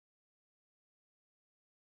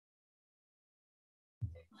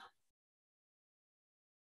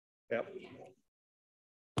Yep.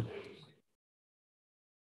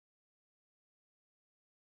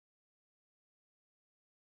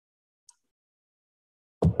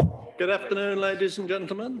 Good afternoon, ladies and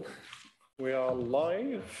gentlemen. We are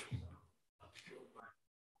live.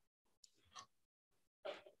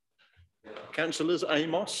 Councillors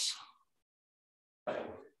Amos. Oh,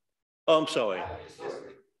 I'm sorry.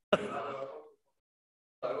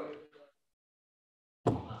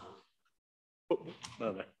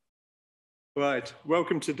 No. Right,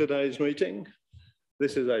 welcome to today's meeting.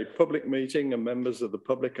 This is a public meeting and members of the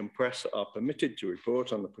public and press are permitted to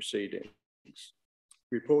report on the proceedings.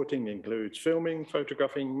 Reporting includes filming,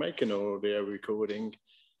 photographing, making audio recording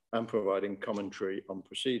and providing commentary on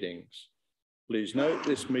proceedings. Please note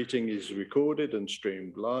this meeting is recorded and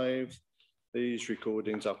streamed live. These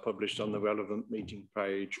recordings are published on the relevant meeting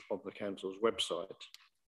page of the Council's website.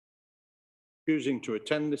 Choosing to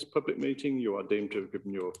attend this public meeting, you are deemed to have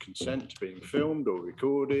given your consent to being filmed or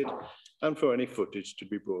recorded and for any footage to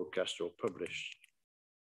be broadcast or published.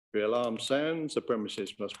 If the alarm sounds, the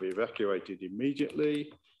premises must be evacuated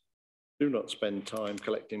immediately. Do not spend time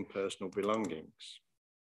collecting personal belongings.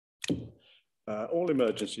 All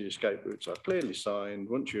emergency escape routes are clearly signed.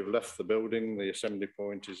 Once you have left the building, the assembly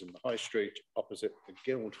point is in the High Street opposite the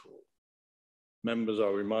Guildhall. Members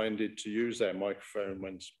are reminded to use their microphone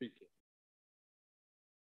when speaking.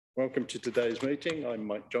 Welcome to today's meeting. I'm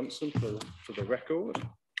Mike Johnson for the record.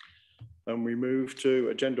 And we move to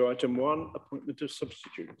agenda item 1, appointment of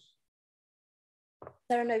substitutes.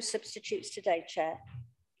 There are no substitutes today, Chair.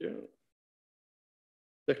 Yeah.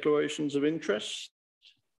 Declarations of interest.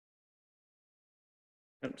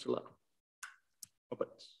 Councillor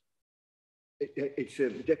Roberts. It's a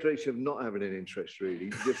declaration of not having an interest,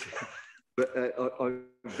 really. But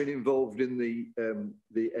I've been involved in the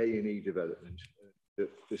A&E development,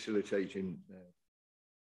 facilitating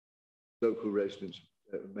local residents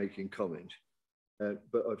making comment.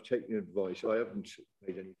 But I've taken advice. I haven't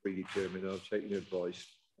made any predetermined. I've taken advice.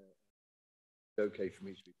 It's okay for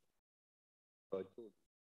me to be. I thought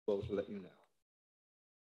well to let you know.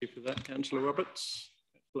 Thank you for that, Councillor Roberts.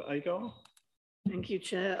 Councillor Agar. Thank you,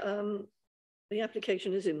 Chair. The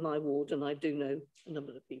application is in my ward, and I do know a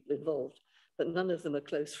number of people involved, but none of them are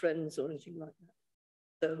close friends or anything like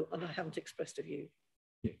that. So, and I haven't expressed a view.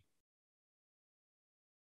 Yeah.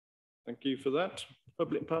 Thank you for that.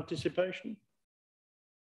 Public participation.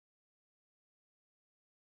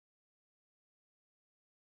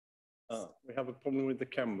 We have a problem with the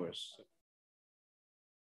cameras.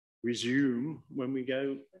 Resume when we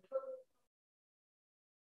go.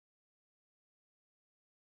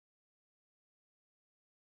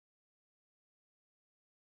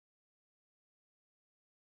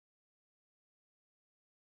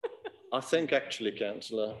 I think actually,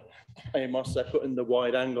 Councillor Amos, they're putting the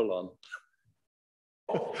wide angle on.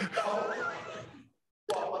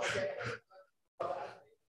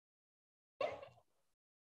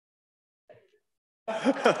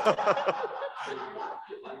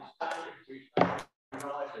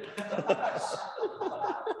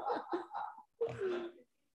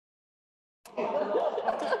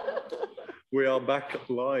 We are back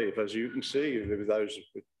live, as you can see, with those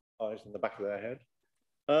with eyes in the back of their head.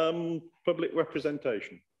 Public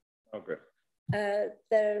representation. Margaret.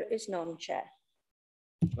 There is none, Chair.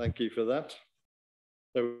 Thank you for that.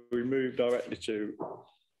 So we move directly to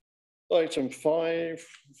item 5,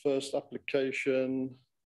 first application,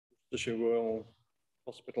 Worcestershire Royal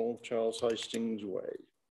Hospital, Charles Hastings Way.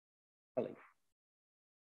 Ali.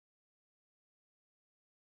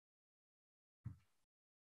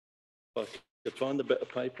 If I could find a bit of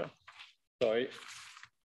paper. Sorry.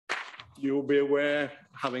 You'll be aware,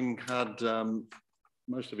 having had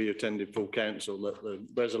most of you attended full council, that the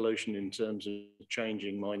resolution in terms of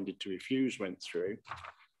changing minded to refuse went through.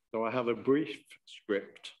 So I have a brief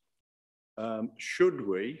script. Should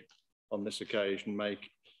we, on this occasion,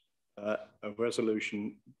 make a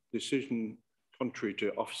resolution decision contrary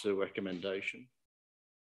to officer recommendation,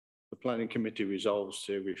 the planning committee resolves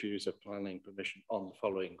to refuse a planning permission on the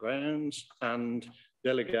following grounds and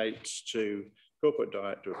delegates to Corporate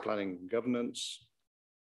Director of Planning and Governance,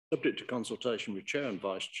 subject to consultation with Chair and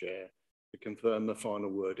Vice Chair, to confirm the final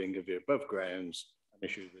wording of the above grounds and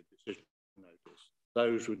issue the decision notice.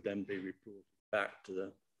 Those would then be reported back to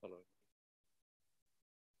the following.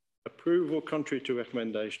 Approval contrary to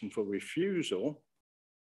recommendation for refusal,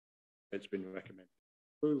 it's been recommended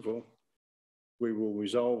approval, we will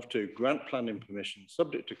resolve to grant planning permission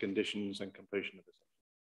subject to conditions and completion of the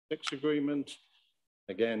Section 6 agreement.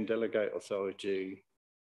 Again, delegate authority,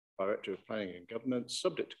 Director of Planning and Governance,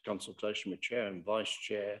 subject to consultation with Chair and Vice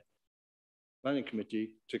Chair, Planning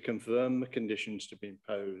Committee to confirm the conditions to be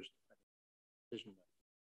imposed.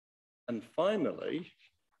 And finally,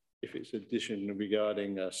 if it's a decision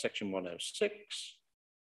regarding section 106,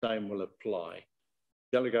 same will apply.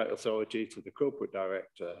 Delegate authority to the corporate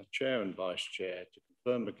director, chair and vice chair to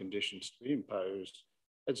confirm the conditions to be imposed,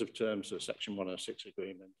 heads of terms of section 106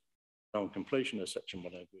 agreement, on completion of section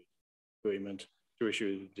 106 agreement to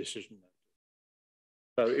issue the decision notice.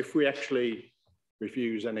 So if we actually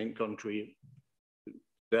refuse anything contrary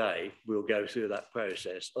today, we'll go through that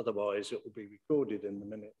process. Otherwise, it will be recorded in the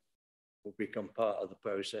minute, will become part of the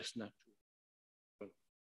process naturally.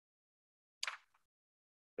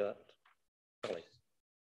 Sorry.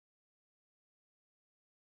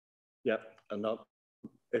 Yeah, and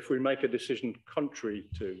if we make a decision contrary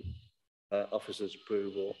to officer's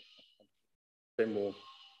approval, then we'll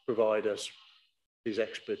provide us his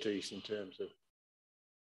expertise in terms of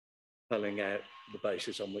spelling out the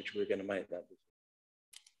basis on which we're going to make that decision.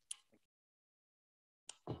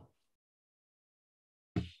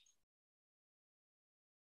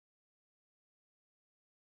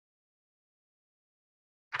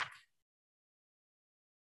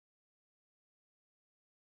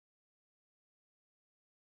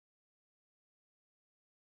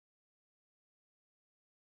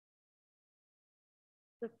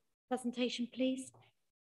 Presentation, please.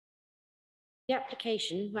 The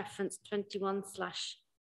application reference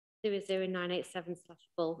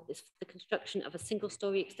 21/00987/full is for the construction of a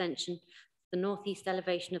single-storey extension to the northeast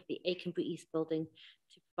elevation of the Aikenbury East building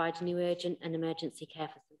to provide a new urgent and emergency care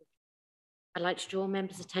facility. I'd like to draw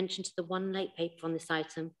members' attention to the one late paper on this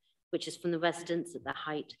item, which is from the residents at their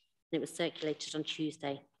height, and it was circulated on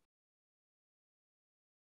Tuesday.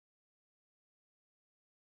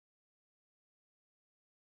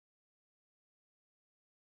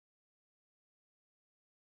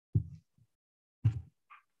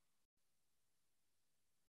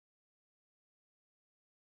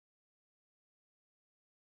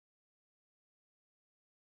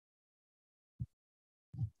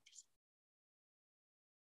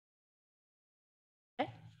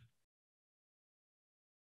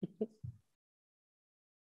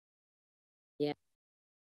 Yeah.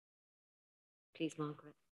 Please,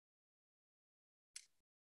 Margaret.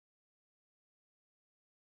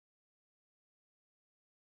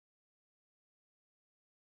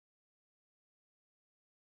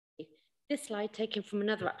 This slide, taken from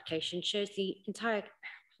another application, shows the entire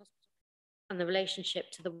hospital and the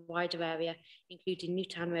relationship to the wider area, including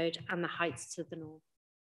Newtown Road and the heights to the north.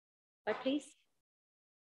 Slide, please.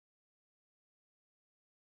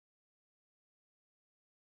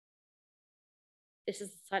 This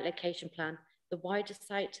is the site location plan. The wider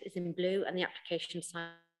site is in blue and the application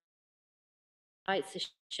site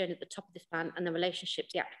is shown at the top of this plan, and the relationship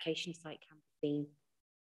to the application site can be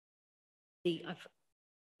seen. I've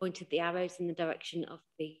pointed the arrows in the direction of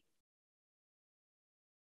the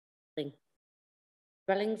thing.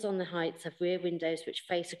 Dwellings on the heights have rear windows which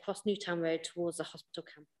face across Newtown Road towards the hospital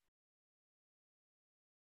campus.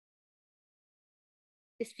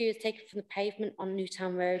 This view is taken from the pavement on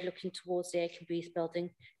Newtown Road looking towards the Aikenbury East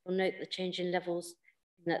building. You'll note the change in levels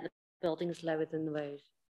and that the building is lower than the road.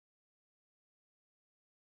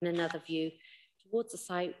 And another view towards the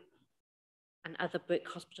site and other brick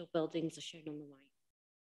hospital buildings are shown on the right.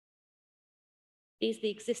 These are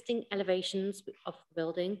the existing elevations of the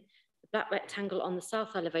building. The black rectangle on the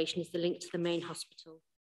south elevation is the link to the main hospital.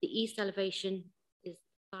 The east elevation is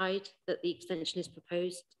the side that the extension is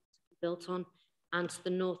proposed to be built on, and to the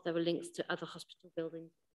north there are links to other hospital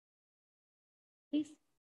buildings. Please.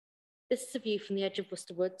 This is a view from the edge of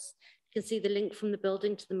Worcester Woods. You can see the link from the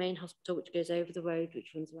building to the main hospital, which goes over the road,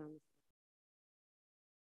 which runs around.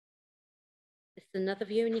 This is another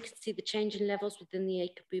view, and you can see the change in levels within the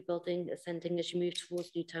Aikenbury building ascending as you move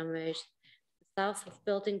towards Newtown Road. The south of the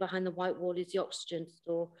building behind the white wall is the oxygen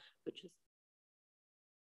store, which was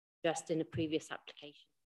addressed in a previous application.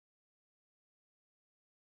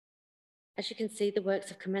 As you can see, the works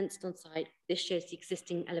have commenced on site. This shows the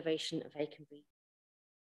existing elevation of Aikenbury.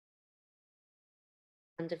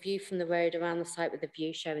 And a view from the road around the site with a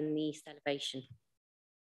view showing the east elevation.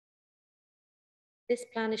 This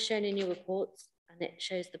plan is shown in your reports, and it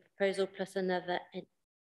shows the proposal plus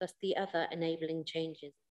the other enabling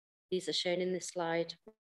changes. These are shown in this slide,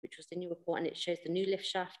 which was in your report, and it shows the new lift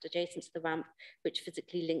shaft adjacent to the ramp, which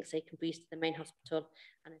physically links Aikenbury to the main hospital,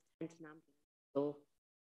 and a tent and ambulance door.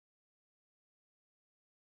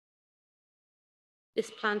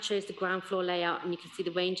 This plan shows the ground floor layout, and you can see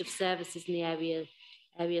the range of services in the areas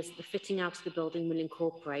that the fitting out of the building will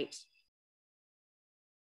incorporate.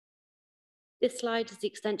 This slide is the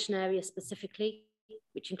extension area specifically.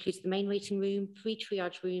 which includes the main waiting room, 3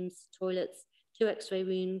 triage rooms, toilets, 2 X-ray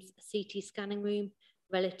rooms, a CT scanning room,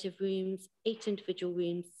 relative rooms, 8 individual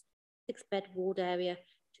rooms, 6-bed ward area,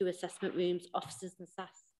 2 assessment rooms, officers and staff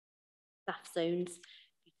zones,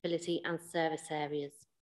 utility and service areas.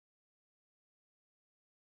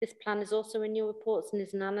 This plan is also in your reports and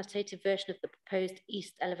is an annotated version of the proposed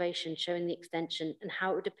east elevation showing the extension and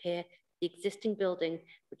how it would appear the existing building,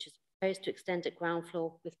 which is proposed to extend at ground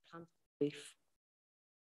floor with planted roof.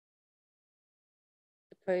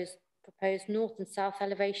 Proposed north and south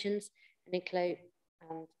elevations and includes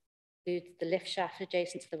the lift shaft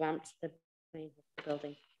adjacent to the ramp to the main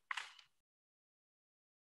building.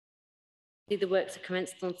 The works are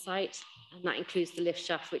commenced on site, and that includes the lift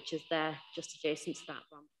shaft, which is there just adjacent to that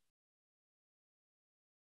ramp.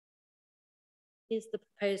 Here's the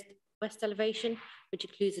proposed west elevation, which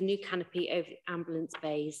includes a new canopy over the ambulance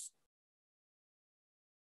bays.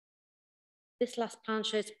 This last plan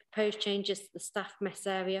shows proposed changes to the staff mess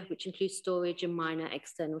area, which includes storage and minor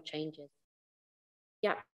external changes.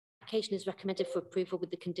 The application is recommended for approval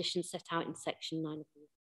with the conditions set out in section 9 of the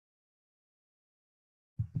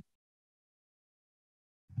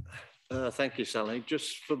Thank you, Sally.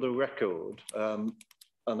 Just for the record, I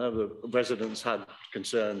know the residents had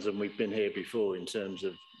concerns, and we've been here before in terms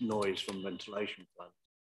of noise from ventilation plants.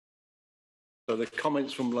 So the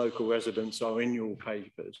comments from local residents are in your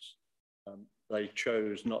papers. They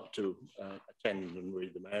chose not to attend and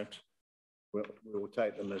read them out. We'll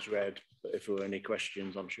take them as read, but if there are any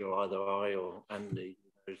questions, I'm sure either I or Andy,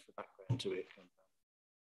 who knows the background to it, can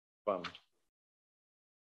fund.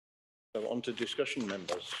 So on to discussion,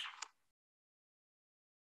 members.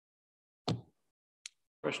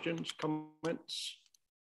 Questions, comments?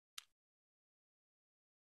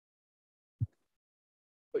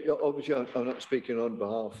 But yeah, obviously, I'm not speaking on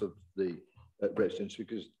behalf of the residents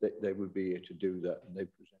because they would be here to do that and they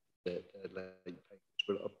presented their late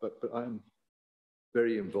papers. But I'm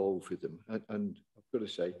very involved with them, and I've got to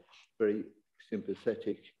say, very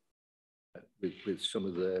sympathetic with some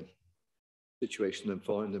of the situation they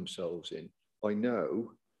find themselves in. I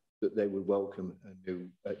know that they would welcome new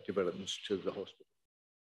developments to the hospital.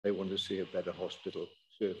 They want to see a better hospital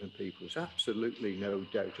serving people. There's absolutely no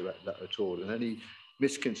doubt about that at all. And any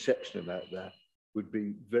misconception about that would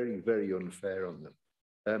be very, very unfair on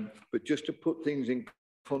them. But just to put things in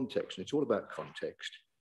context, and it's all about context,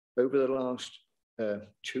 over the last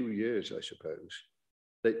 2 years, I suppose,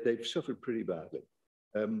 they've suffered pretty badly.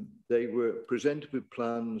 They were presented with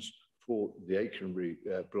plans for the Aikenbury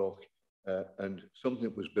block and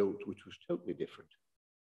something was built which was totally different,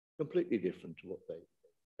 completely different to what they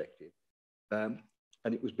expected.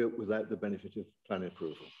 And it was built without the benefit of planning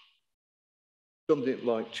approval. Something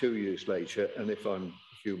like 2 years later, and if I'm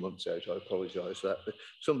a few months out, I apologise for that, but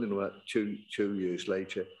something like two years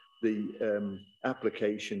later, the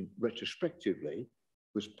application retrospectively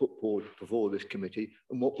was put forward before this committee,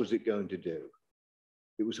 and what was it going to do?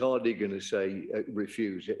 It was hardly going to say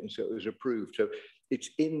refuse it, and so it was approved. So it's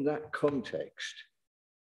in that context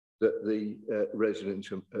that the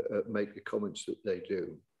residents make the comments that they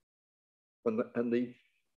do. And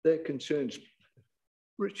their concerns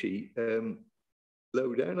pretty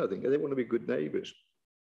low down, I think. They want to be good neighbours.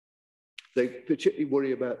 They particularly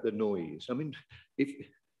worry about the noise. I mean, if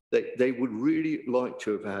they would really like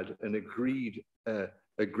to have had an agreed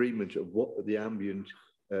agreement of what the ambient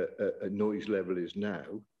noise level is now,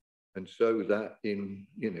 and so that in,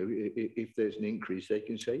 you know, if there's an increase, they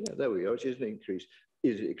can say, yeah, there we are, it is an increase.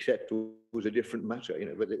 Is it acceptable was a different matter, you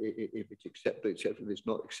know, but if it's acceptable, acceptable, it's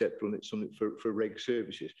not acceptable, and it's something for reg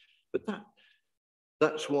services. But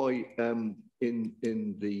that's why in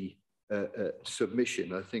the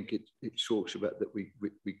submission, I think it talks about that we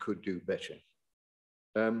could do better.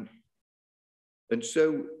 And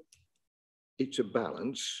so it's a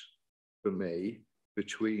balance for me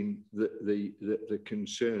between the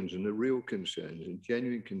concerns and the real concerns and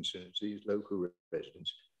genuine concerns these local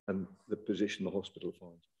residents and the position the hospital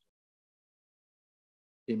finds.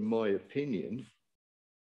 In my opinion,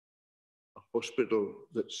 a hospital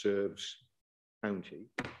that serves county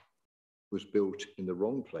was built in the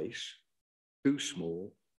wrong place, too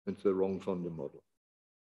small, and to the wrong funding model.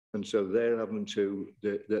 And so they're having to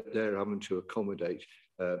accommodate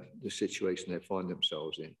the situation they find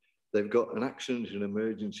themselves in. They've got an accident and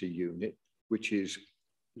emergency unit, which is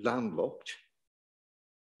landlocked,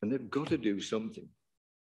 and they've got to do something.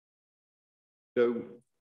 So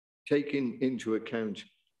taking into account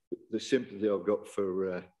the sympathy I've got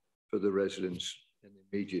for the residents in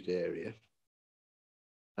the immediate area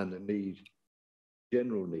and the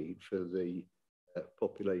general need for the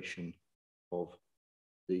population of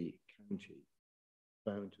the county,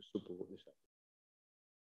 bound to support this.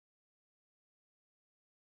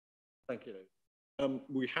 Thank you.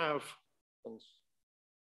 We have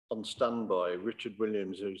on standby Richard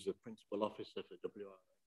Williams, who's the principal officer for WRA.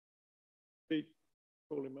 Please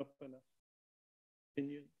call him up and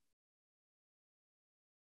opinion.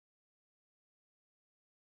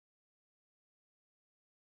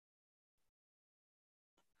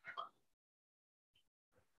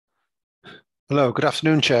 Hello, good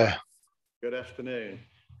afternoon, Chair. Good afternoon.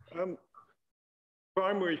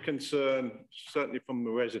 Primary concern, certainly from the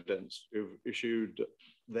residents who've issued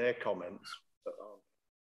their comments that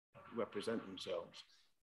represent themselves.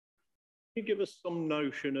 Can you give us some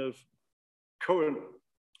notion of current,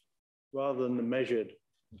 rather than the measured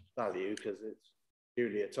value, because it's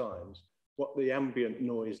purely at times, what the ambient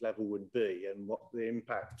noise level would be and what the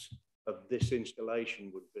impact of this installation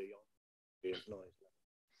would be on the noise level?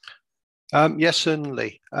 Yes,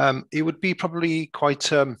 certainly. It would be probably quite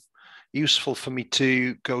useful for me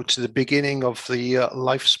to go to the beginning of the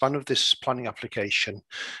lifespan of this planning application,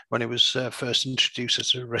 when it was first introduced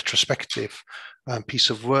as a retrospective piece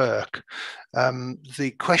of work.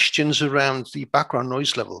 The questions around the background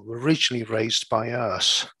noise level were originally raised by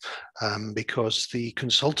us because the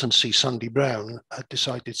consultancy, Sandy Brown, had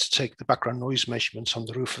decided to take the background noise measurements on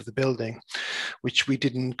the roof of the building, which we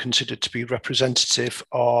didn't consider to be representative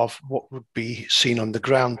of what would be seen on the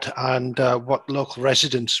ground and what local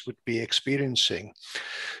residents would be experiencing.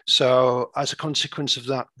 So as a consequence of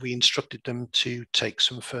that, we instructed them to take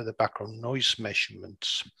some further background noise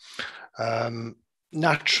measurements.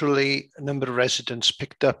 Naturally, a number of residents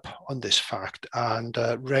picked up on this fact and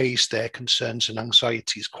raised their concerns and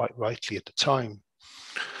anxieties quite rightly at the time.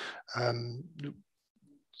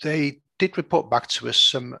 They did report back to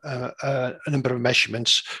us a number of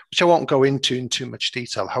measurements, which I won't go into in too much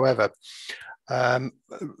detail. However,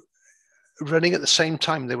 running at the same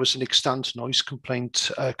time, there was an extant noise complaint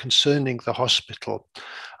concerning the hospital.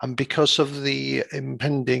 And because of the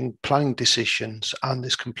impending planning decisions and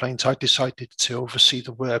this complaint, I decided to oversee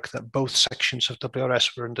the work that both sections of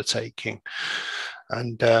WRS were undertaking.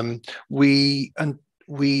 And we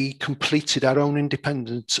completed our own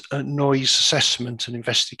independent noise assessment and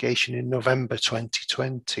investigation in November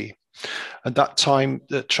 2020. At that time,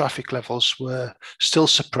 the traffic levels were still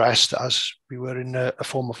suppressed as we were in a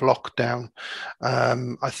form of lockdown.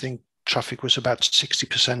 I think traffic was about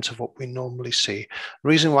 60% of what we normally see. The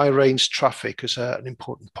reason why I raised traffic as an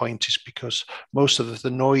important point is because most of the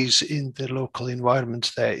noise in the local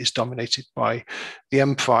environment there is dominated by the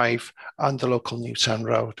M5 and the local Newtown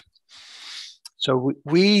Road. So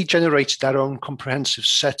we generated our own comprehensive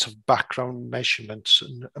set of background measurements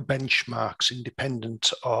and benchmarks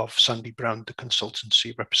independent of Sandy Brown, the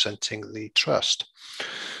consultancy representing the trust.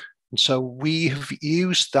 And so we have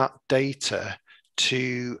used that data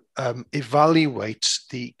to evaluate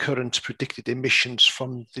the current predicted emissions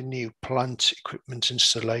from the new plant equipment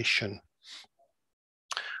installation.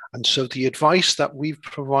 And so the advice that we've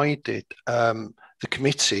provided the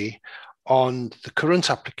committee on the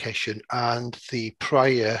current application and the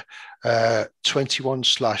prior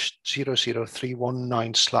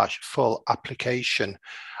 21/00319/full application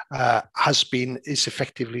is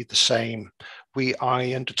effectively the same.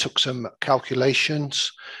 I undertook some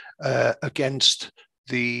calculations against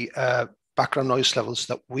the background noise levels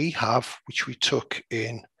that we have, which we took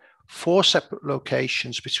in 4 separate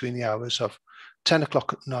locations between the hours of 10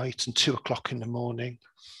 o'clock at night and 2 o'clock in the morning.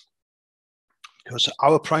 Because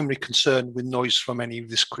our primary concern with noise from any of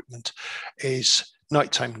this equipment is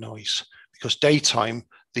nighttime noise, because daytime,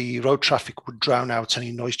 the road traffic would drown out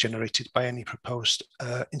any noise generated by any proposed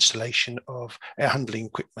installation of air handling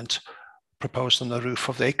equipment proposed on the roof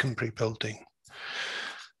of the Aikenbury building.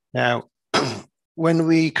 Now, when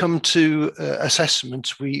we come to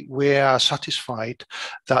assessment, we are satisfied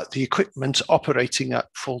that the equipment operating at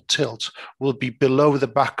full tilt will be below the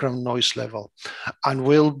background noise level and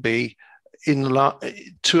will be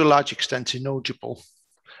to a large extent inaudible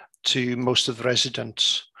to most of the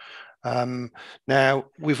residents. Now,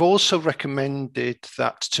 we've also recommended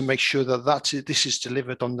that to make sure that this is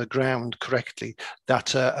delivered on the ground correctly,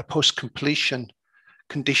 that a post-completion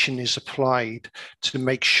condition is applied to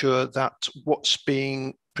make sure that what's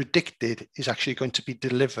being predicted is actually going to be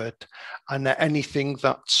delivered, and that anything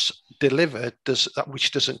that's delivered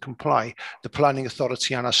which doesn't comply, the planning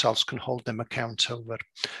authority and ourselves can hold them account over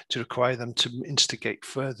to require them to instigate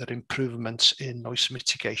further improvements in noise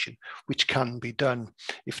mitigation, which can be done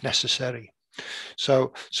if necessary.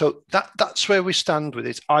 So that's where we stand with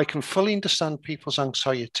it. I can fully understand people's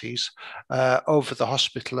anxieties over the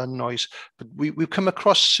hospital and noise, but we've come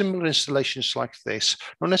across similar installations like this,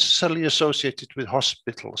 not necessarily associated with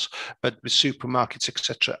hospitals, but with supermarkets,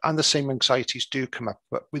 etc. And the same anxieties do come up.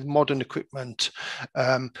 But with modern equipment,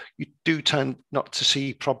 you do tend not to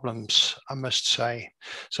see problems, I must say.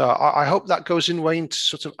 So I hope that goes in way into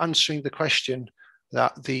sort of answering the question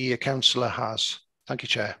that the councillor has. Thank you,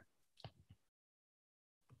 Chair.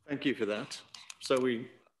 Thank you for that. So we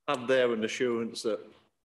have there an assurance that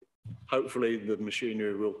hopefully the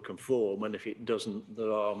machinery will conform, and if it doesn't,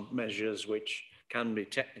 there are measures which can be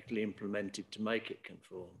technically implemented to make it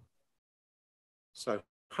conform. So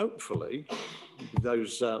hopefully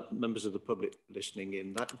those members of the public listening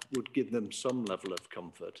in, that would give them some level of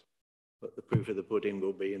comfort, but the proof of the pudding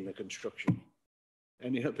will be in the construction.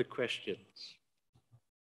 Any other questions?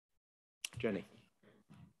 Jenny.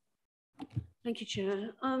 Thank you,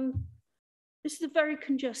 Chair. This is a very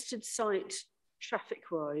congested site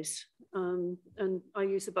traffic-wise, and I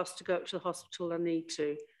use the bus to go up to the hospital I need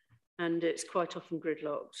to, and it's quite often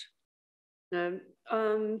gridlocked. Now,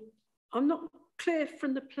 I'm not clear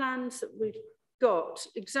from the plans that we've got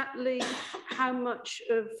exactly how much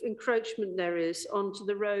of encroachment there is onto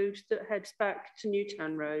the road that heads back to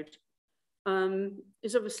Newtown Road.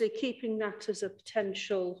 Is obviously keeping that as a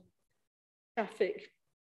potential traffic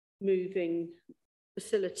moving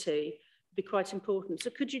facility would be quite important.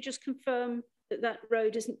 So could you just confirm that that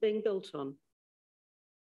road isn't being built on?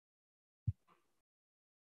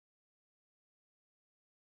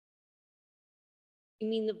 You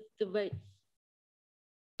mean the road?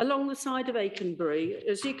 Along the side of Aikenbury,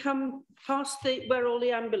 as you come past where all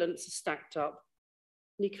the ambulances are stacked up,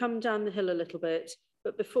 and you come down the hill a little bit,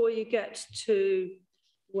 but before you get to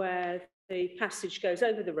where the passage goes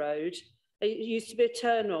over the road, it used to be a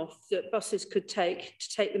turn-off that buses could take to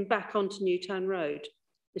take them back onto Newtown Road.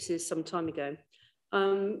 This is some time ago.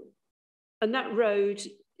 And that road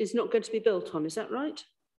is not going to be built on, is that right?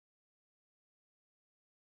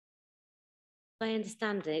 I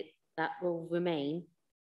understand it, that will remain,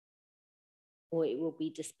 or it will be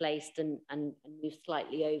displaced and moved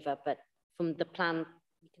slightly over. But from the plan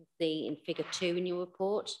you can see in figure 2 in your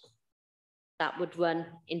report, that would run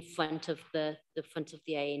in front of the front of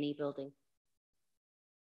the A&E building.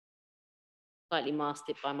 Slightly masked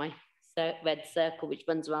it by my red circle, which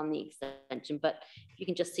runs around the extension, but you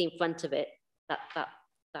can just see in front of it that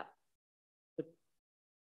would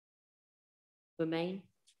remain.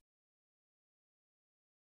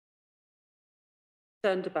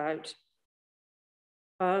 Turned about.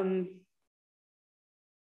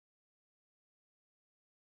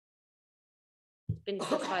 It's been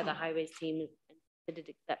discussed by the highways team and considered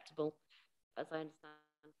acceptable, as I understand.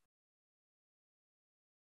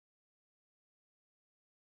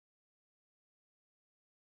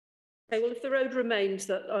 Okay, well, if the road remains,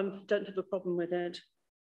 that I don't have a problem with it.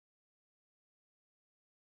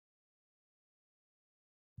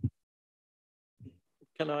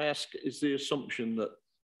 Can I ask, is the assumption that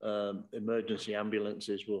emergency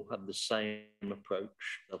ambulances will have the same approach?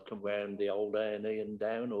 They'll come round the old A&E and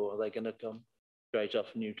down, or are they going to come straight off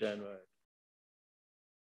Newtown Road?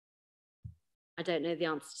 I don't know the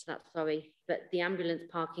answer to that, sorry, but the ambulance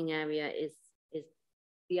parking area is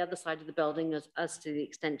the other side of the building as to the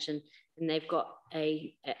extension, and they've got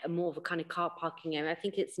a more of a kind of car parking area. I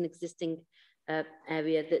think it's an existing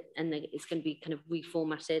area that, and it's going to be kind of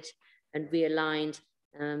reformatted and realigned,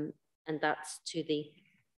 and that's to the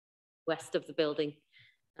west of the building,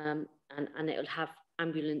 and it'll have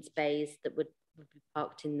ambulance bays that would be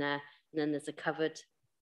parked in there, and then there's a covered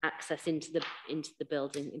access into the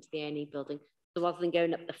building, into the A&E building. So rather than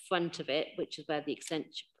going up the front of it, which is where the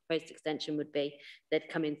proposed extension would be, they'd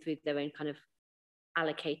come in through their own kind of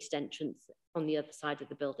allocated entrance on the other side of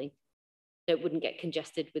the building. So it wouldn't get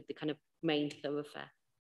congested with the kind of main thoroughfare.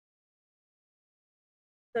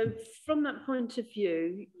 So from that point of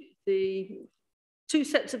view, the two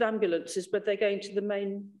sets of ambulances, whether they're going to the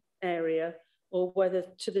main area or whether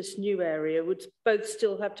to this new area, would both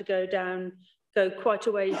still have to go quite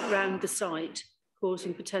a way around the site,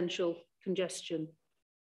 causing potential congestion.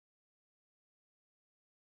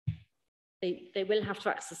 They will have to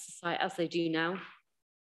access the site as they do now.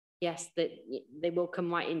 Yes, they will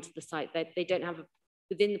come right into the site. They don't have,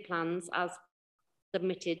 within the plans as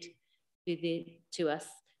submitted to us,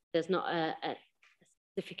 there's not a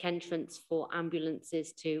specific entrance for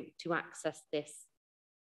ambulances to access this.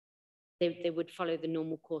 They would follow the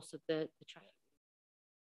normal course of the traffic.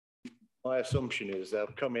 My assumption is they'll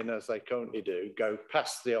come in as they currently do, go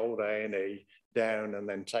past the old A&E, down, and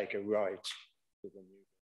then take a right to the new.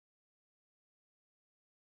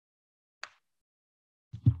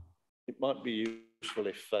 it might be useful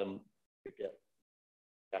if we get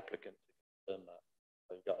the applicant to confirm that.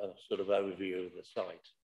 We've got a sort of overview of the site,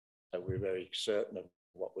 so we're very certain of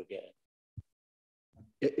what we're getting.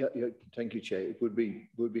 Yeah, thank you, Chair. It would be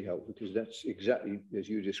helpful because that's exactly as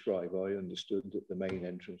you describe. I understood that the main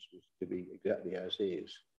entrance was to be exactly as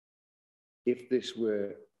is. If this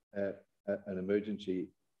were an emergency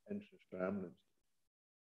entrance for ambulance,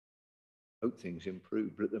 I hope things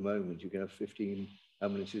improve. But at the moment, you can have 15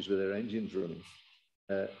 ambulances with their engines running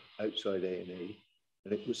outside A&E,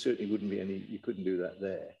 and it certainly wouldn't be any. You couldn't do that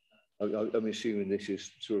there. I'm assuming this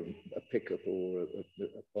is sort of a pickup or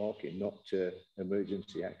a parking, not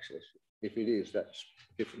emergency access. If it is, that's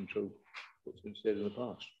different to what's been said in the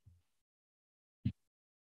past.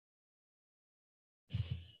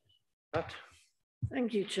 Pat?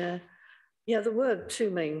 Thank you, Chair. Yeah, there were two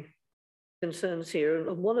main concerns here,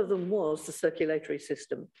 and one of them was the circulatory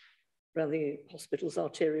system around the hospital's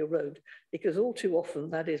arterial road, because all too often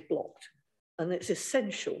that is blocked, and it's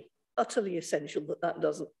essential, utterly essential, that that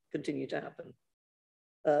doesn't continue to happen.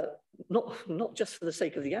 Not just for the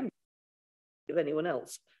sake of the ambulance, of anyone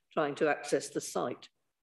else trying to access the site.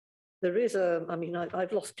 There is I mean,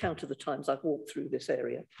 I've lost count of the times I've walked through this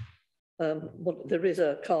area. There is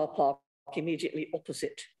a car park immediately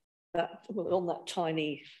opposite that, on that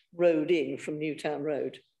tiny road in from Newtown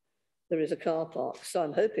Road. There is a car park, so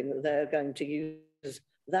I'm hoping that they're going to use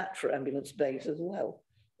that for ambulance bays as well,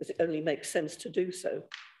 because it only makes sense to do so.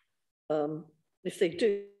 If they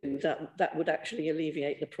do, that would actually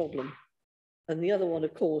alleviate the problem. And the other one,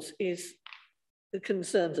 of course, is the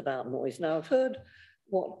concerns about noise. Now, I've heard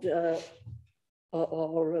what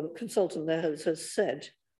our consultant there has said,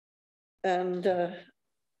 and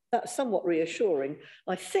that's somewhat reassuring.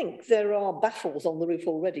 I think there are baffles on the roof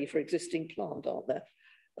already for existing plant, aren't there?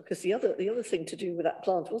 Because the other thing to do with that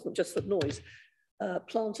plant wasn't just the noise.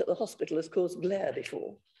 Plant at the hospital has caused glare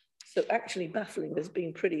before. So actually baffling has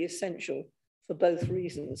been pretty essential for both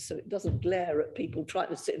reasons. So it doesn't glare at people trying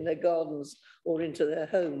to sit in their gardens or into their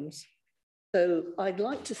homes. So I'd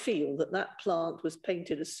like to feel that that plant was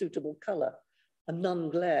painted a suitable colour, a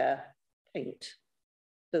non-glare paint,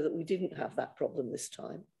 so that we didn't have that problem this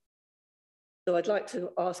time. So I'd like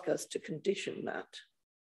to ask us to condition that.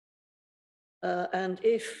 And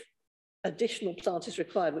if additional plant is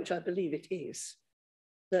required, which I believe it is,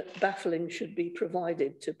 that baffling should be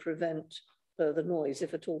provided to prevent further noise,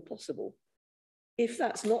 if at all possible. If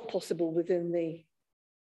that's not possible within the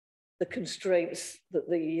constraints that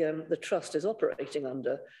the trust is operating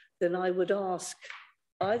under, then I would ask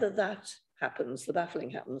either that happens, the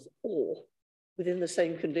baffling happens, or within the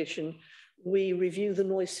same condition, we review the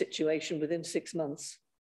noise situation within 6 months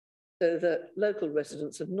so that local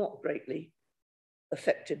residents are not greatly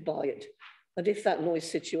affected by it. And if that noise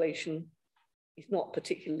situation is not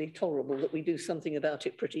particularly tolerable, that we do something about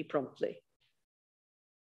it pretty promptly.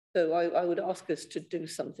 So I would ask us to do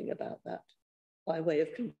something about that by way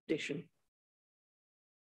of condition.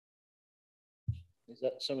 Is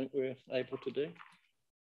that something we're able to do?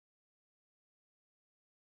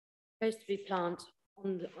 Supposed to be plant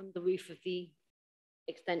on the roof of the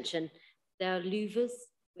extension. There are louvers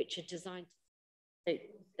which are designed, so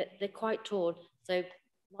they're quite tall. So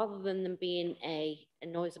rather than them being a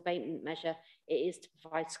noise abatement measure, it is to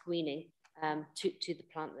provide screening to the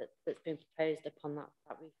plant that's been proposed upon that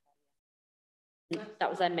roof. That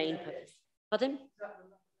was their main purpose. Pardon?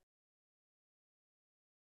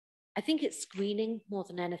 I think it's screening more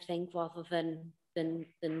than anything, rather than I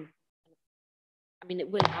mean,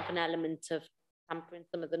 it will have an element of tampering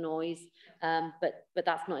some of the noise, but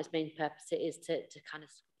that's not its main purpose. It is to kind of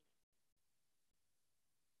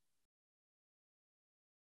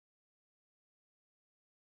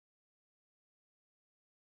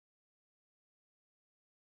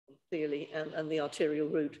clearly, and the arterial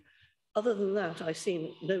route. Other than that, I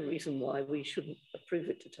see no reason why we shouldn't approve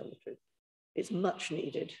it, to tell the truth. It's much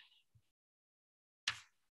needed.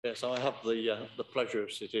 Yes, I have the pleasure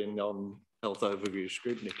of sitting on Health Overview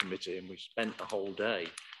Scrutiny Committee, and we spent the whole day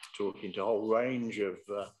talking to a whole range of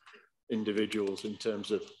individuals in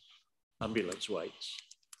terms of ambulance waits.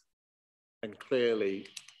 And clearly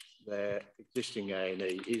their existing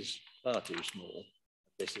A&E is far too small.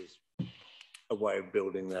 This is a way of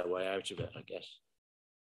building their way out of it, I guess.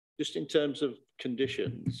 Just in terms of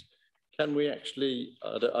conditions, can we actually,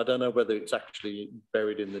 I don't know whether it's actually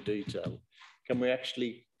buried in the detail, can we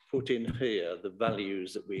actually put in here the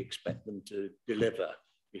values that we expect them to deliver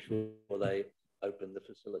before they open the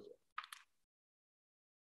facility?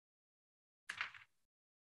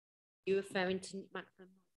 You referring to maximum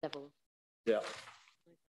level? Yeah.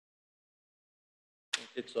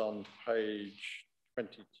 It's on page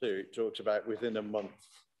 22, it talks about within a month,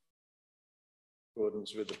 in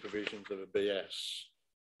accordance with the provisions of a BS,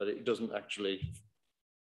 but it doesn't actually,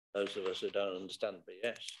 those of us who don't understand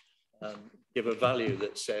BS, give a value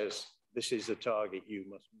that says this is the target you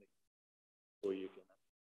must meet before you can.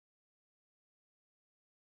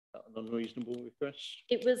 Is that an unreasonable request?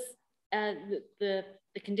 It was, the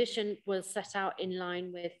condition was set out in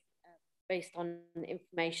line with, based on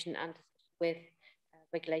information and with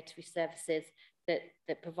regulatory services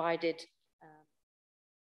that provided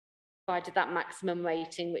that maximum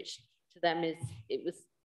rating, which to them is, it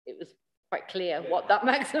was quite clear what that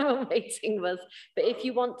maximum rating was. But if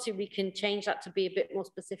you want to, we can change that to be a bit more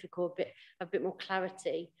specific or a bit more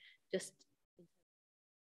clarity, just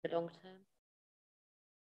the long term.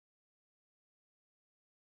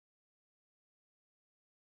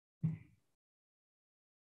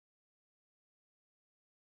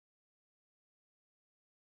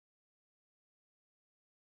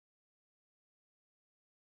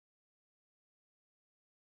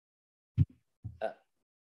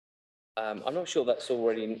 I'm not sure that's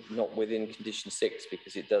already not within condition 6,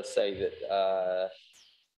 because it does say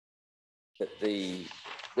that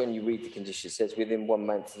when you read the condition, it says within 1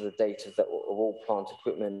 month of the date of all plant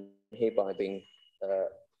equipment hereby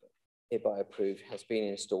approved has been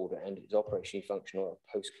installed and is operationally functional. A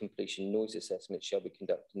post-completion noise assessment shall be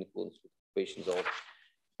conducted in accordance with the provisions of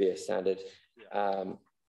BS standard.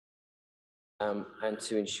 And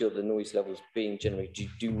to ensure the noise levels being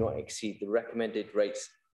generated do not exceed the recommended rate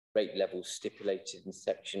levels stipulated in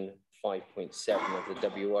section 5.7 of the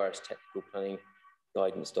WRS technical planning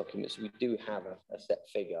guidance documents. We do have a set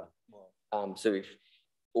figure. So if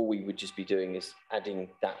all we would just be doing is adding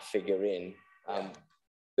that figure in,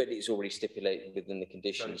 but it's already stipulated within the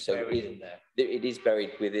conditions. So it is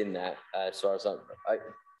buried within that, as far as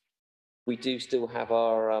we do still have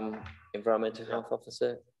our environmental health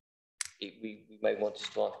officer. We may want to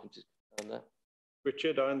start him to on that.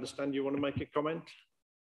 Richard, I understand you want to make a comment?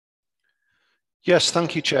 Yes,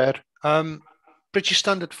 thank you, Chair. British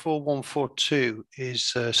Standard 4142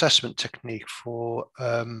 is an assessment technique for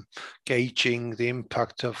gauging the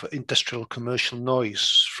impact of industrial commercial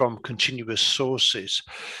noise from continuous sources.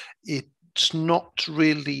 It's not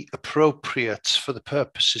really appropriate for the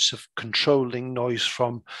purposes of controlling noise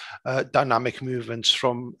from dynamic movements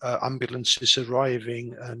from ambulances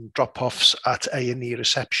arriving and drop-offs at A&E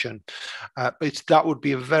reception. But that would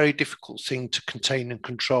be a very difficult thing to contain and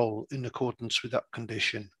control in accordance with that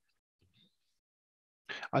condition.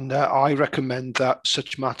 And I recommend that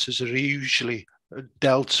such matters are usually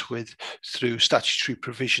dealt with through statutory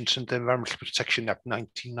provisions and the Environmental Protection Act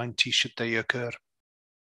 1990 should they occur.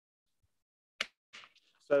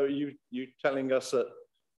 So you telling us that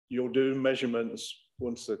you'll do measurements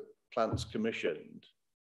once the plant's commissioned,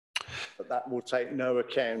 but that will take no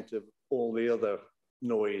account of all the other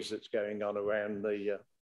noise that's going on around the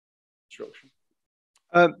construction?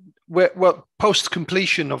 Well, post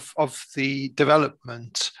completion of the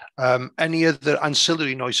development, any other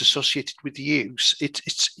ancillary noise associated with the use,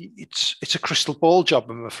 it's a crystal ball job,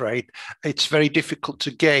 I'm afraid. It's very difficult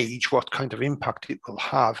to gauge what kind of impact it will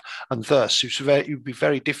have, and thus it would be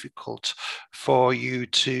very difficult for you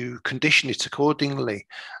to condition it accordingly.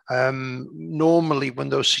 Normally, when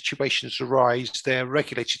those situations arise, they're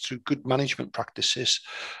regulated through good management practices,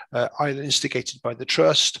 either instigated by the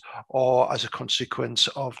trust or as a consequence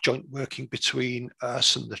of joint working between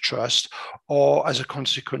us and the trust, or as a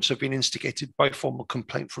consequence of being instigated by formal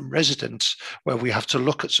complaint from residents where we have to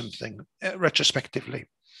look at something retrospectively.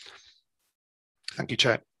 Thank you,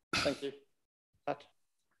 Chair. Thank you. Pat?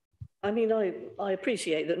 I mean, I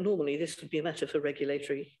appreciate that normally this would be a matter for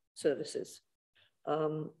regulatory services.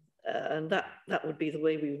 And that would be the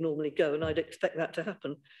way we would normally go, and I'd expect that to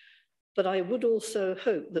happen. But I would also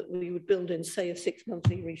hope that we would build in, say, a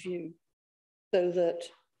 6-monthly review, so that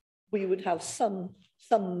we would have some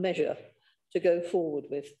measure to go forward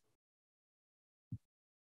with.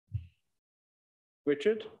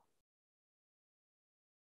 Richard?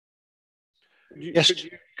 Yes.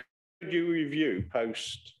 Could you review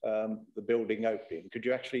post the building opening? Could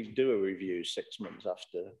you actually do a review 6 months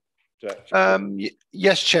after?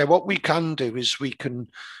 Yes, Chair. What we can do is we can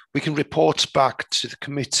report back to the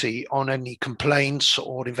committee on any complaints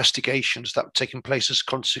or investigations that have taken place as a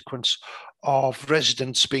consequence of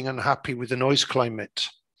residents being unhappy with the noise climate.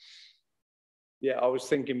 Yeah, I was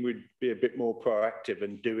thinking we'd be a bit more proactive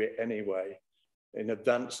and do it anyway in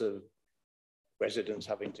advance of residents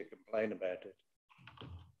having to complain about it.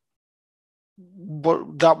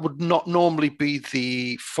 that would not normally be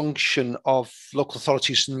the function of local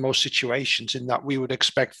authorities in most situations, in that we would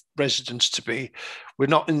expect residents to be, we're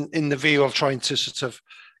not in the view of trying to sort of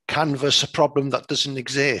canvass a problem that doesn't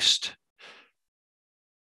exist.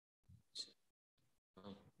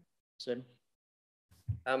 Sim?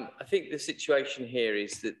 I think the situation here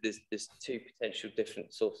is that there's two potential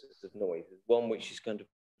different sources of noise. There's one which is going to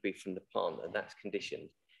be from the plant, and that's conditioned,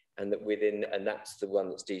 and that's the one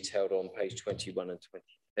that's detailed on page 21 and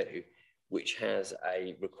 22, which has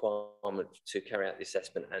a requirement to carry out the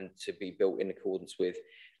assessment and to be built in accordance with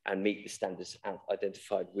and meet the standards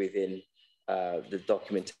identified within the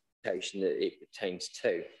documentation that it pertains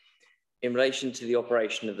to. In relation to the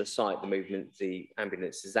operation of the site, the movement, the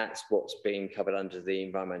ambulances, that's what's being covered under the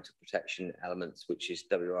environmental protection elements, which is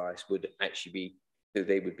WRS would actually be who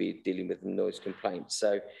they would be dealing with the noise complaints.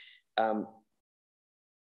 So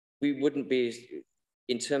we wouldn't be,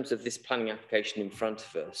 in terms of this planning application in front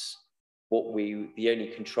of us, the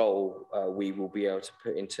only control we will be able to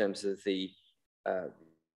put in terms of the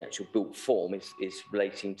actual built form is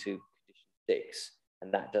relating to condition 6.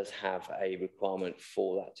 And that does have a requirement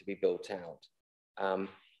for that to be built out.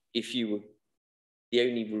 The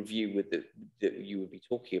only review that you would be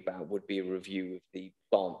talking about would be a review of the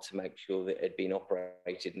plant to make sure that it had been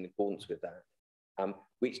operated in accordance with that,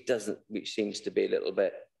 which seems to be a little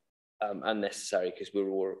bit unnecessary, because we're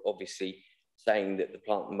all obviously saying that the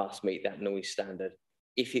plant must meet that noise standard.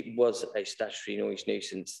 If it was a statutory noise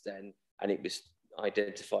nuisance then, and it was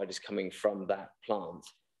identified as coming from that plant,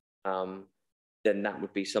 then that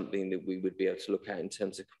would be something that we would be able to look at in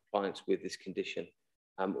terms of compliance with this condition,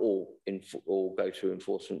 or go through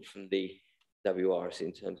enforcement from the WRS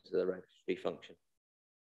in terms of the regulatory function.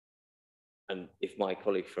 And if my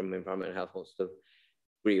colleague from Environmental Health wants to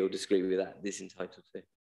agree or disagree with that, this is entitled to.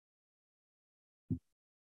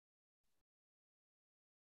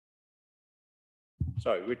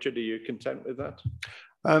 Sorry, Richard, are you content with that?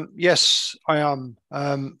 Yes, I am.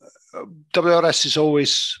 WRS is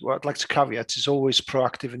always, what I'd like to caveat, is always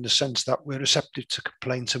proactive in the sense that we're receptive to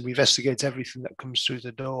complaints and we investigate everything that comes through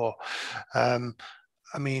the door.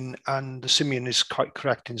 I mean, and Simeon is quite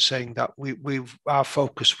correct in saying that our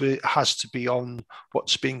focus has to be on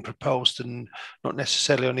what's being proposed and not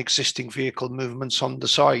necessarily on existing vehicle movements on the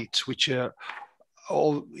site, which are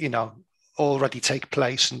all, already take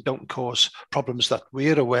place and don't cause problems that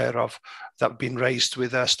we're aware of that have been raised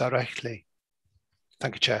with us directly.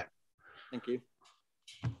 Thank you, Chair. Thank you.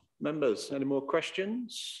 Members, any more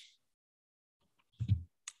questions?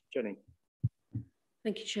 Jenny.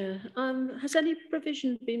 Thank you, Chair. Has any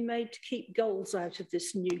provision been made to keep gulls out of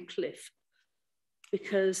this new cliff?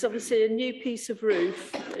 Because obviously a new piece of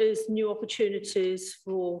roof is new opportunities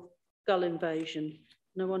for gull invasion.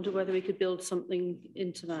 And I wonder whether we could build something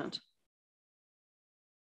into that.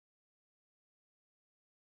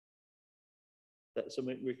 That's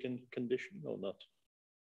something we can condition or not?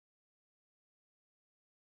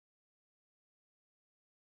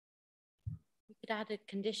 We could add a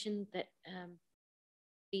condition that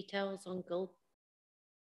details on gull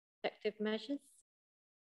protective measures.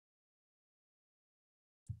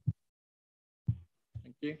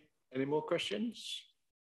 Thank you. Any more questions?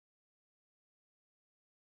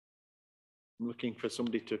 I'm looking for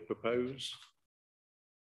somebody to propose.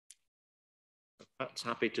 Pat's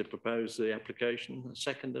happy to propose the application. A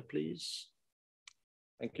seconder, please.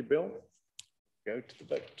 Thank you, Bill. Go to the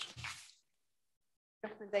vote.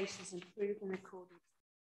 Recommendations approved in accordance.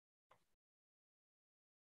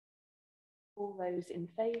 All those in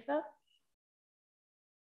favour?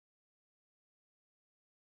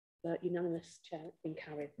 Unanimous, Chair. It's been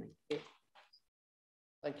carried. Thank you.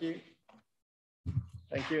 Thank you.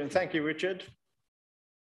 Thank you, and thank you, Richard.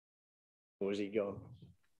 Or is he gone?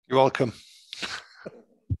 You're welcome.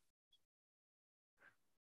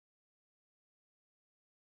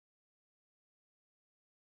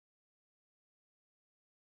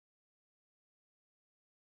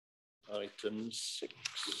 Item 6.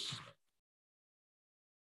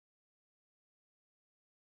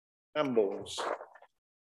 Ambles.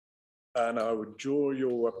 And I would draw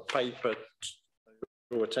your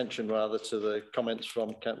attention rather to the comments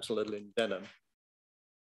from Councillor Lynn Denham.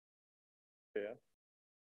 Yeah.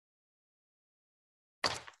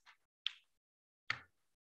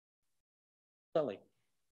 Sally.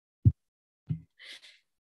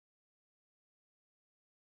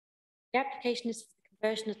 The application is for the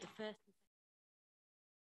conversion of the first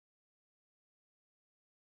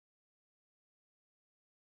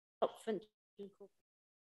upfront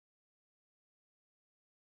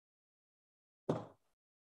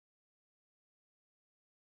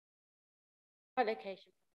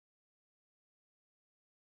location.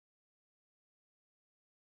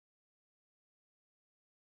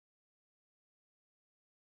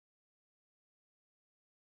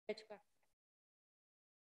 Photograph.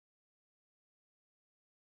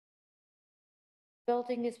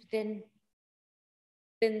 Building is within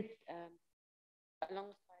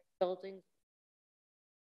alongside buildings.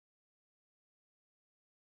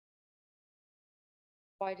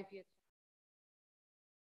 Wider view.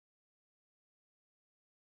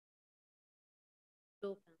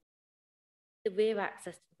 The rear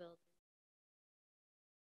access to the building.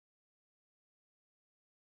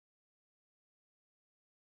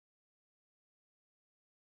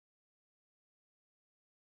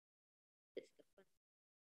 It's the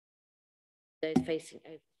front. Those facing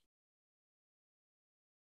over.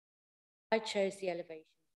 I chose the elevation.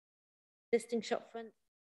 Existing shop front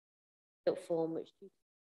built form which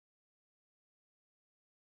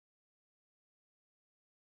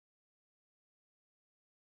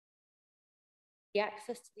the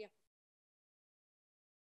access to the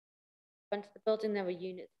front of the building, there were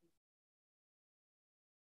units.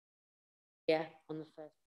 Yeah, on the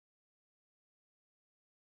first.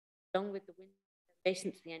 Along with the window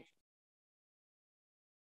adjacent to the entrance.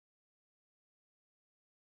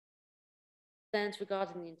 Concerns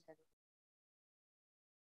regarding the internal.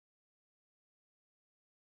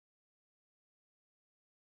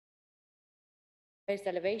 Proposed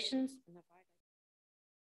elevations and the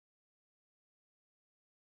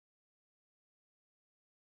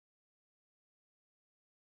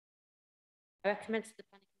I recommend to the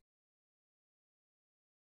planning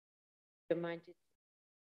reminded.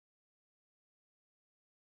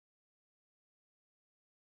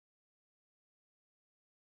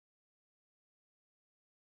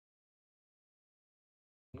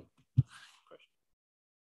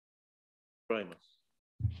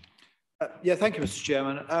 Yeah, thank you, Mr.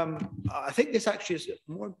 Chairman. I think this actually is a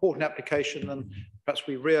more important application than perhaps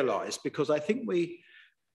we realise, because I think we're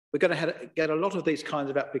going to get a lot of these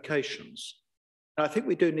kinds of applications. And I think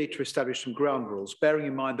we do need to establish some ground rules, bearing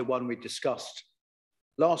in mind the one we discussed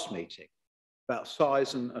last meeting about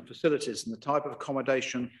size and facilities and the type of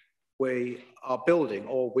accommodation we are building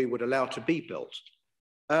or we would allow to be built.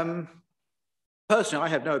 Personally, I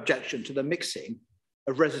have no objection to the mixing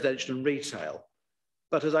of residential and retail.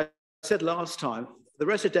 But as I said last time, the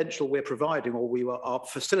residential we're providing or we are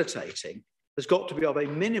facilitating has got to be of a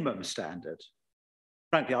minimum standard.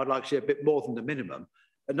 Frankly, I'd like to see a bit more than the minimum.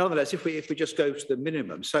 But nonetheless, if we just go to the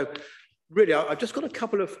minimum. So really, I've just got a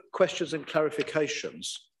couple of questions and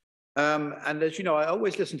clarifications. And as you know, I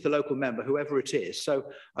always listen to the local member, whoever it is. So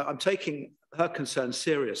I'm taking her concerns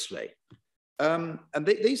seriously. And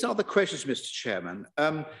these are the questions, Mr. Chairman.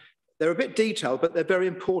 They're a bit detailed, but they're very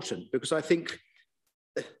important because I think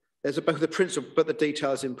there's both the principle, but the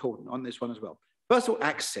detail is important on this one as well. First of all,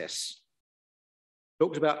 access.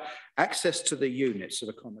 Talked about access to the units of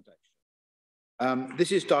accommodation.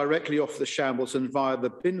 This is directly off the shambles and via the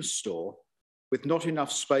bin store with not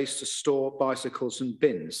enough space to store bicycles and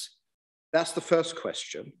bins. That's the first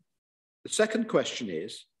question. The second question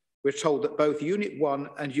is, we're told that both Unit 1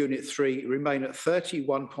 and Unit 3 remain at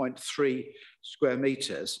 31.3 square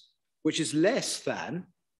metres, which is less than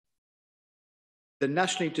the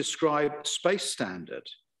nationally described space standard,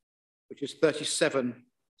 which is 37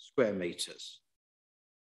 square metres.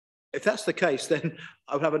 If that's the case, then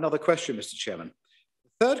I would have another question, Mr. Chairman.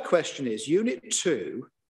 The third question is Unit 2,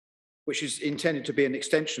 which is intended to be an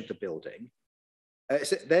extension of the building.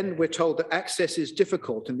 Then we're told that access is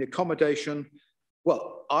difficult and the accommodation,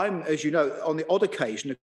 well, I'm, as you know, on the odd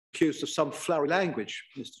occasion accused of some flowery language,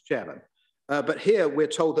 Mr. Chairman. But here we're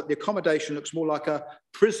told that the accommodation looks more like a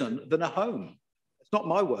prison than a home. It's not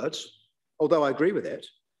my words, although I agree with it.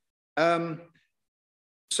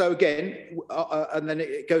 So again, and then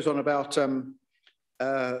it goes on about, so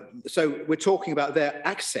we're talking about their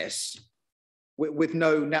access with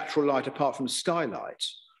no natural light apart from skylight,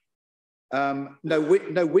 no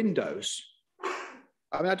windows.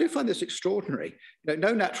 I mean, I do find this extraordinary. You know,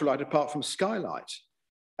 no natural light apart from skylight.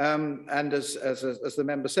 And as the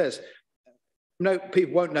member says, no,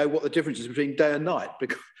 people won't know what the difference is between day and night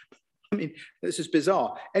because, I mean, this is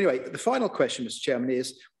bizarre. Anyway, the final question, Mr. Chairman,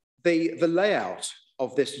 is the layout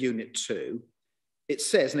of this Unit 2. It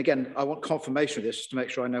says, and again, I want confirmation of this just to make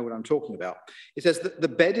sure I know what I'm talking about. It says that the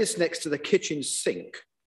bed is next to the kitchen sink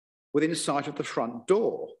within sight of the front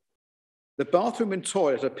door. The bathroom and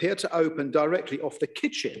toilet appear to open directly off the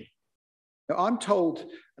kitchen. Now, I'm told,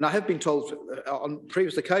 and I have been told on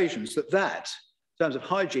previous occasions, that in terms of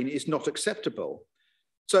hygiene, is not acceptable.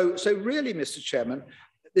 So really, Mr. Chairman,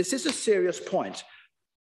 this is a serious point.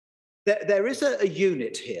 There is a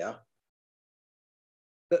unit here.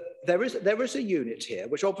 There is a unit here,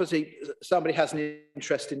 which obviously somebody has an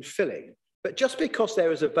interest in filling. But just because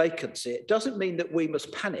there is a vacancy, it doesn't mean that we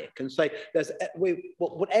must panic and say,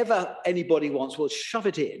 whatever anybody wants, we'll shove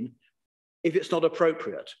it in if it's not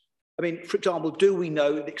appropriate. I mean, for example, do we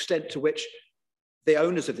know the extent to which the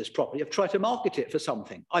owners of this property have tried to market it for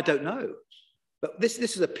something? I don't know. But this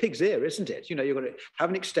is a pig's ear, isn't it? You know, you're going to have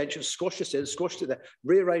an extension, squash this in, squash it there,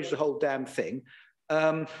 rearrange the whole damn thing.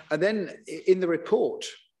 And then in the report,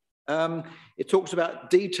 it talks about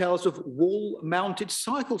details of wall-mounted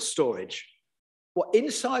cycle storage. What,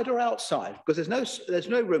 inside or outside? Because there's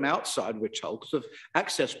no room outside, we're told, because of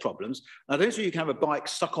access problems. And I don't think you can have a bike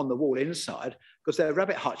stuck on the wall inside, because they're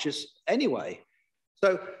rabbit hutches anyway.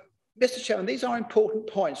 So, Mr. Chairman, these are important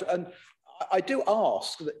points. And I do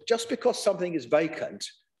ask that just because something is vacant,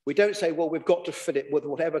 we don't say, well, we've got to fill it with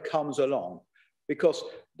whatever comes along. Because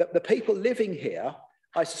the people living here,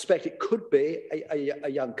 I suspect it could be a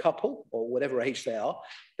young couple or whatever age they are.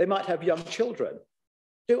 They might have young children.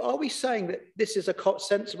 Are we saying that this is a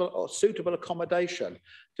sensible or suitable accommodation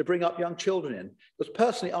to bring up young children in? Because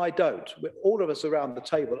personally, I don't. All of us around the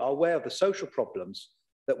table are aware of the social problems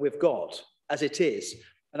that we've got as it is.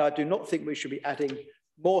 And I do not think we should be adding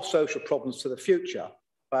more social problems to the future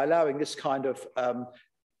by allowing this kind of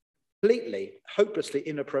completely, hopelessly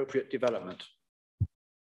inappropriate development.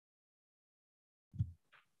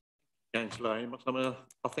 Councillor Amos, I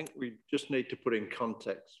think we just need to put in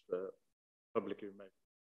context for public who may.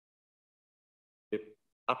 The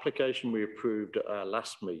application we approved at our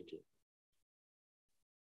last meeting,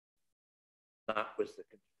 that was the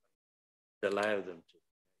constraint to allow them to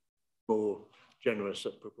more generous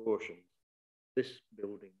at proportion. This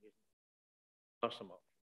building is awesome.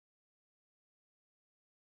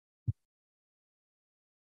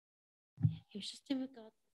 It was just in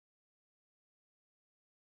regard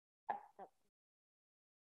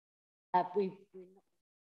we're not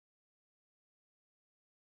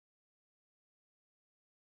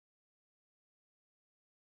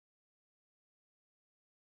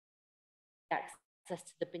access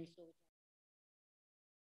to the bin storage,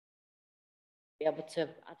 be able to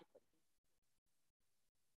adequately.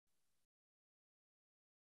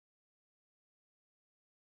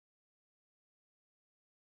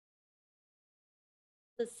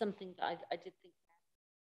 There's something that I did think.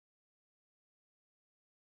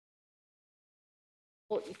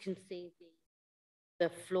 What you can see the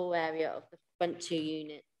floor area of the front two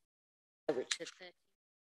units, which is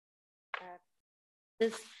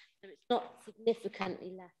 30. So it's not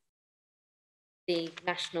significantly less the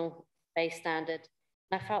national space standard.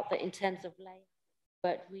 And I felt that in terms of layout, it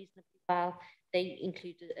worked reasonably well. They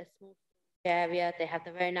included a small area, they have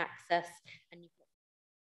their own access, and you've got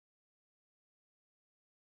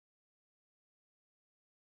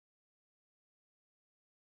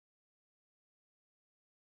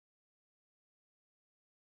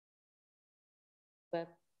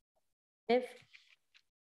the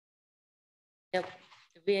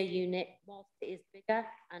rear unit, whilst it is bigger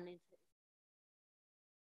and in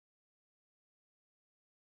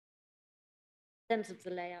terms of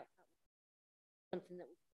the layout, something that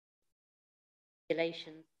was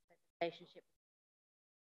relations, relationship,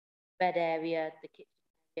 bed area, the kitchen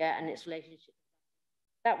area, and its relationship.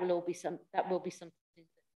 That will all be something that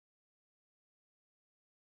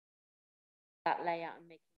layout and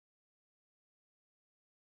make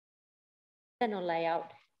general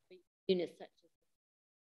layout for units such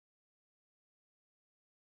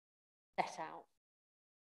as set out.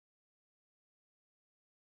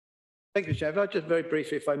 Thank you, Chair. If I just very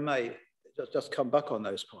briefly, if I may, just come back on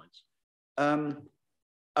those points. I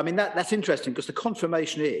mean, that's interesting because the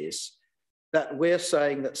confirmation is that we're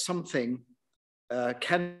saying that something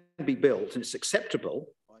can be built and it's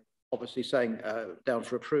acceptable, obviously saying down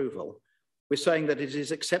for approval. We're saying that it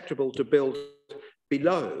is acceptable to build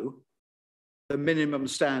below the minimum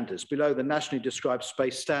standards, below the nationally described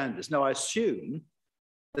space standards. Now, I assume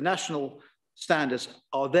the national standards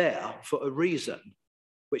are there for a reason,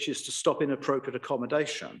 which is to stop inappropriate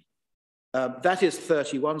accommodation. That is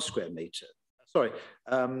 31 square meters. Sorry,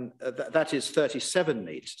 that is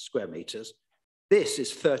 37 square meters. This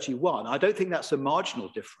is 31. I don't think that's a marginal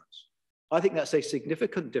difference. I think that's a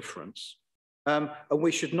significant difference. And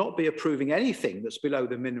we should not be approving anything that's below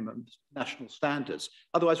the minimum national standards.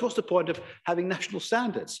 Otherwise, what's the point of having national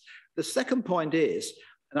standards? The second point is,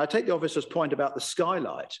 and I take the officer's point about the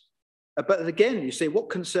skylight, but again, you see, what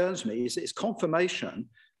concerns me is it's confirmation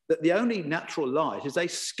that the only natural light is a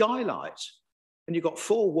skylight. And you've got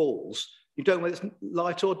four walls, you don't know whether it's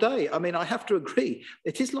light or day. I mean, I have to agree,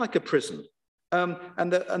 it is like a prison.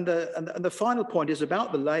 And the final point is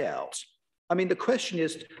about the layout. I mean, the question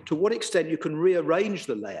is to what extent you can rearrange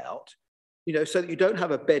the layout you know, so that you don't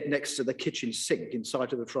have a bed next to the kitchen sink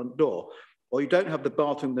inside of the front door, or you don't have the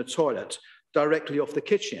bathroom and the toilet directly off the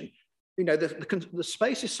kitchen. You know, the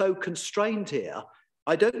space is so constrained here.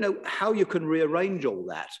 I don't know how you can rearrange all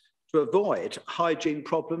that to avoid hygiene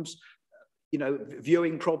problems, you know,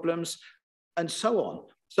 viewing problems, and so on.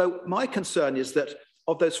 So my concern is that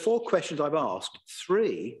of those 4 questions I've asked,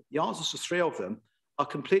 3, the answers to 3 of them are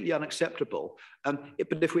completely unacceptable. But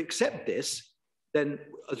if we accept this, then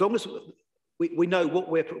as long as we know what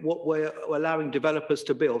we're allowing developers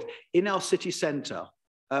to build in our city centre,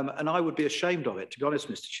 and I would be ashamed of it, to be honest,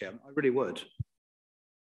 Mr. Chairman, I really would.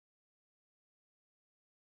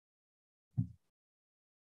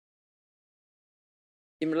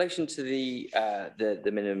 In relation to the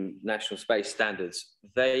minimum national space standards,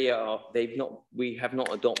 we have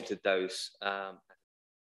not adopted those.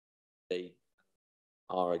 They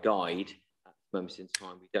are a guide at the moment in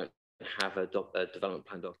time. We don't have a development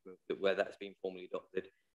plan document where that's been formally adopted.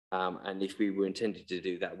 And if we were intended to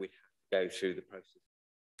do that, we'd have to go through the process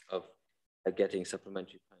of getting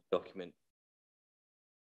supplementary plan document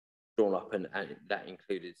drawn up and that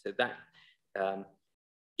included. So that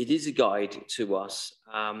it is a guide to us.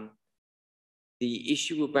 The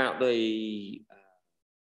issue about the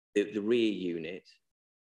rear unit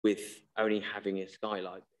with only having a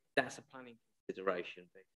skylight, that's a planning consideration.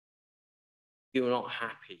 If you're not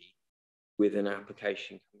happy with an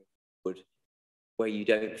application coming forward where you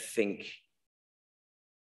don't think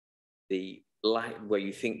where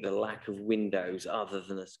you think the lack of windows other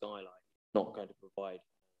than a skylight is not going to provide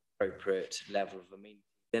appropriate level of amenity,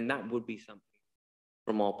 then that would be something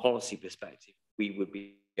from our policy perspective we would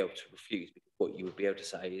be able to refuse, because what you would be able to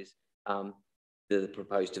say is the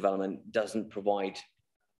proposed development doesn't provide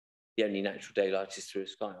the only natural daylight is through a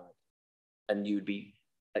skylight, and you'd be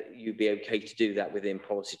okay to do that within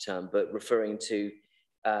policy term. But referring to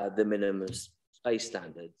the minimum space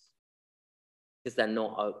standards, because they're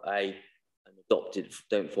not an adopted,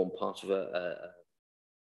 don't form part of a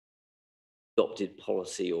adopted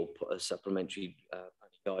policy or a supplementary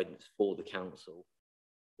guidance for the council,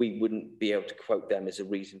 we wouldn't be able to quote them as a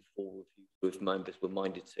reason for review if members were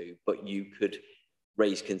minded to, but you could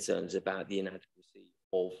raise concerns about the inadequacy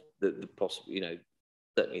of the possible, you know,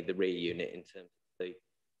 certainly the rear unit in terms of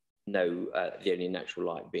the only natural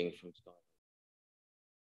light being from sky.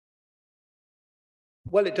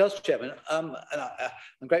 Well, it does, Chairman. And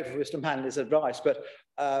I'm grateful for Mr. Manley's advice, but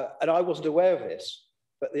and I wasn't aware of this,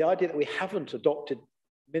 but the idea that we haven't adopted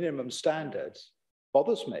minimum standards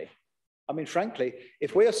bothers me. I mean, frankly,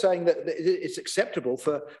 if we are saying that it's acceptable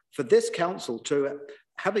for this council to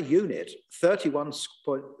have a unit 31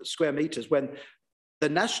 square metres when the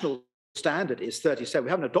national standard is 37, we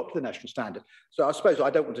haven't adopted the national standard. So I suppose I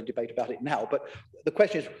don't want to debate about it now, but the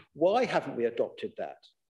question is, why haven't we adopted that?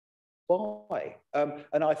 Why?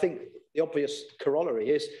 And I think the obvious corollary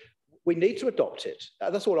is we need to adopt it.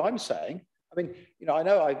 That's all I'm saying. I mean, you know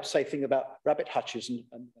I say things about rabbit hutches and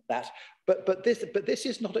that, but this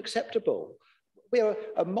is not acceptable. We are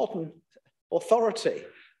a modern authority,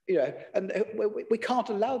 you know, and we can't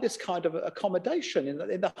allow this kind of accommodation in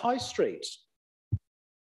the high streets.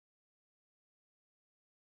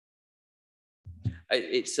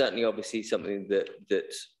 It's certainly obviously something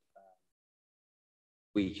that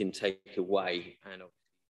we can take away, and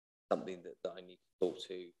something that I need to talk to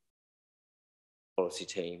the policy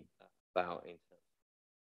team about in terms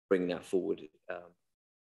of bringing that forward.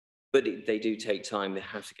 But they do take time. They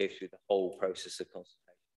have to go through the whole process of consultation.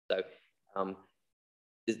 So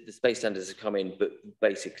the space standards have come in, but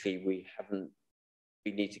basically we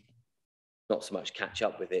need to not so much catch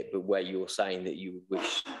up with it, but where you're saying that you would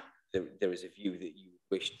wish, there is a view that you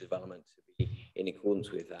would wish development to be in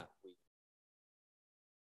accordance with that, we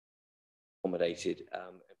accommodated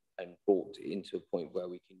and brought into a point where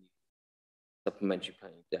we can use supplementary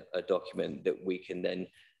planning a document that we can then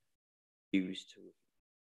use to.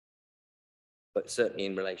 But certainly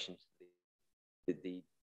in relation to the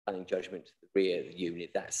planning judgment to the rear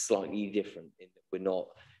unit, that's slightly different in that we're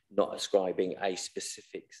not ascribing a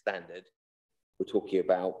specific standard. We're talking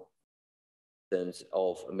about terms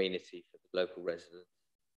of amenity for the local residents,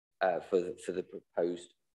 for the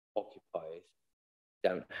proposed occupiers.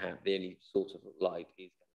 Don't have the only sort of light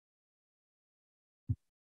is.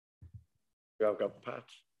 I've got Pat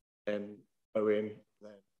and Owen,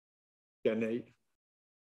 then Jenny.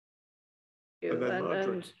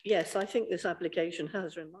 And yes, I think this application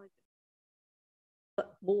has reminded,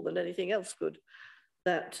 more than anything else could,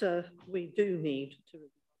 that we do need to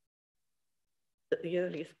at the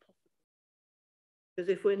earliest possible. Because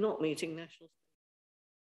if we're not meeting national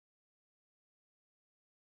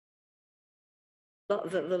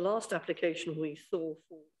the last application we saw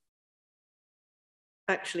for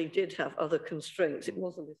actually did have other constraints. It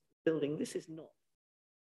was a listed building. This is not.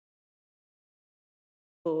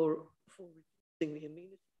 For reducing the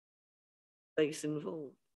amenity space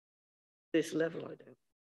involved, this level,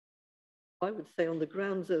 I would say on the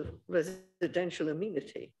grounds of residential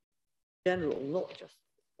amenity, general, not just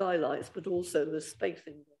skylights, but also the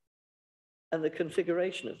spacing and the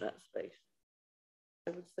configuration of that space,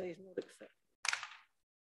 I would say is not acceptable.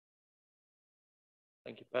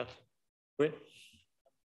 Thank you, Pat. Gwyn?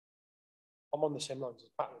 I'm on the same lines as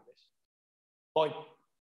Pat with this. My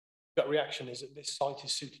gut reaction is that this site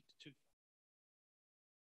is suited to 2.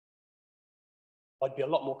 I'd be a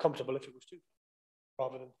lot more comfortable if it was 2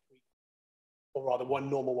 rather than 3, or rather 1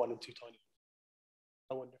 normal one and 2 tiny ones.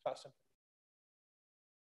 I wonder if that's something.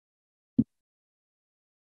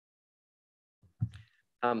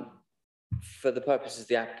 For the purposes of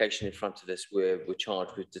the application in front of us, we're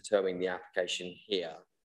charged with determining the application here.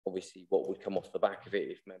 Obviously, what would come off the back of it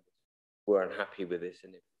if members were unhappy with this,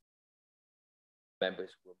 and if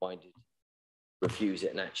members were minded to refuse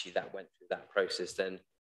it, and actually that went through that process, then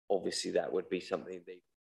obviously that would be something they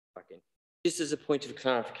back in. Just as a point of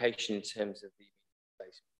clarification in terms of the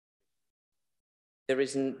space, there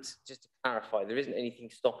isn't, just to clarify, there isn't anything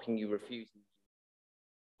stopping you refusing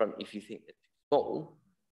from if you think they're too small,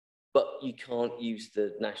 but you can't use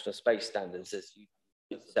the national space standards as you.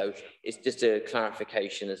 So it's just a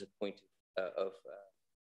clarification as a point of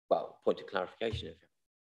point of clarification. If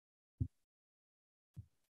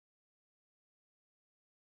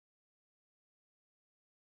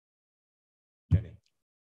Jenny.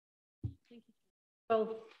 Thank you.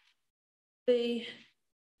 Well, the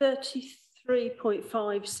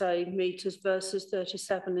 33.5 say meters versus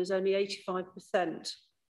 37 is only 85%,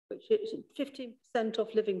 which is 15%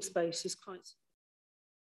 off living space is quite.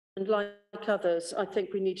 And like others, I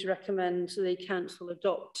think we need to recommend the council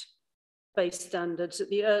adopt space standards at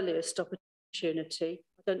the earliest opportunity.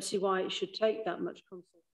 I don't see why it should take that much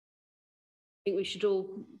consultation. I think we should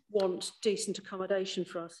all want decent accommodation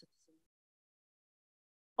for our citizens.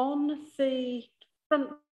 On the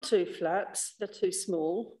front 2 flats, they're too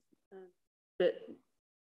small, but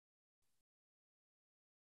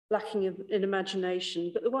lacking in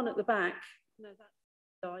imagination. But the one at the back, no, that's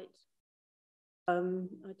right. I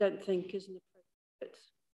don't think is an appropriate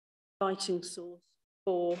lighting source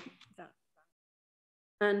for that.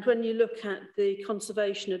 And when you look at the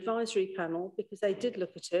Conservation Advisory Panel, because they did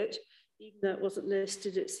look at it, even though it wasn't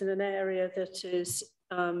listed, it's in an area that is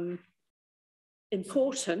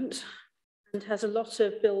important and has a lot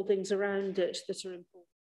of buildings around it that are important.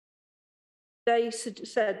 They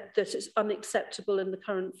said that it's unacceptable in the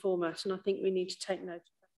current format, and I think we need to take note of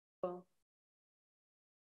that as well.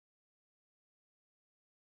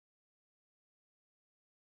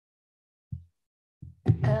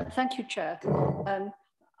 Thank you, Chair.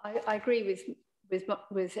 I agree with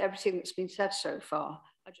everything that's been said so far.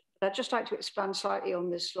 I'd just like to expand slightly on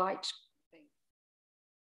this light thing.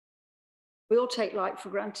 We all take light for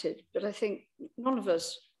granted, but I think none of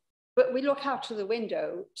us, but we look out of the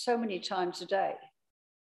window so many times a day.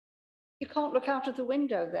 You can't look out of the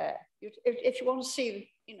window there. If you want to see,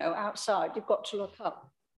 outside, you've got to look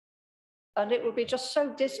up. And it will be just so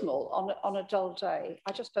dismal on a dull day.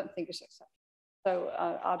 I just don't think it's acceptable. So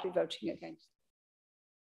I'll be voting against.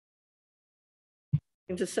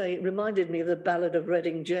 To say, it reminded me of the Ballad of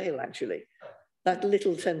Reading Jail, actually. That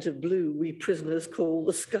little tent of blue we prisoners call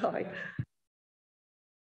the sky.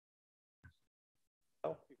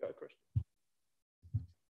 Oh, you go, Chris.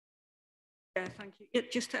 Yeah, thank you. Yeah,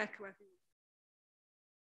 just to echo everything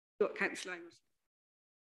what Councillor Lane was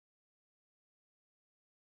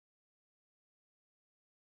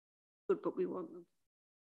saying. Good, but we want them.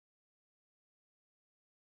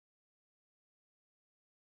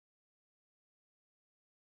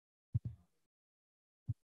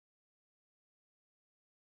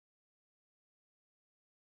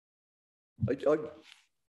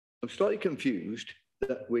 I'm slightly confused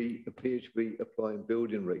that we appear to be applying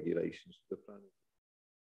building regulations to the planning.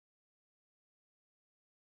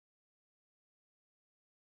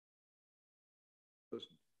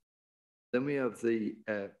 Then we have the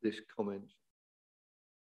this comment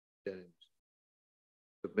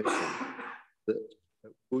submission that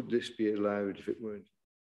would this be allowed if it weren't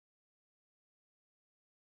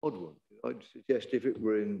odd one? I'd suggest if it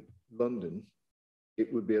were in London,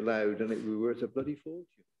 it would be allowed and it would be worth a bloody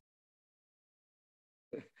fortune.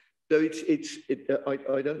 So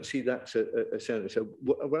I don't see that's a sound. So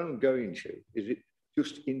where I'm going to is it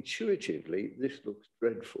just intuitively, this looks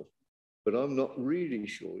dreadful, but I'm not really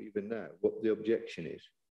sure even now what the objection is,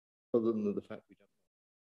 other than the fact we don't.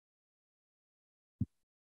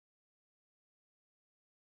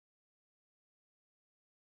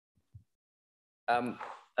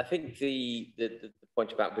 I think the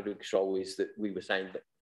point about building control is that we were saying that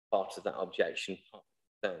part of that objection, part of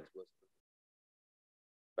the concerns was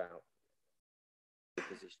about the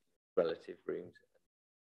position of relative rooms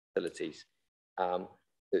and facilities.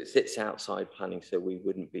 It sits outside planning, so we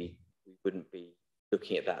wouldn't be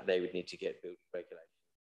looking at that. They would need to get building regulations,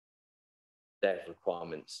 their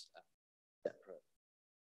requirements,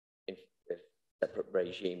 separate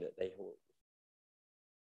regime that they hold.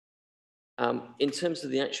 In terms of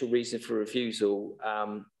the actual reason for refusal,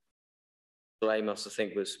 Amos, I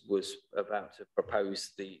think, was about to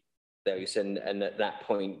propose those, and at that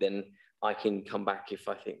point, then I can come back if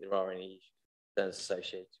I think there are any concerns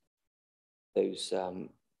associated with those.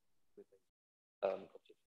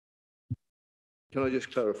 Can I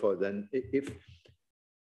just clarify then, if,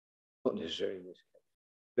 not necessarily in this case,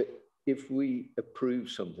 but if we approve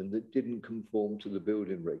something that didn't conform to the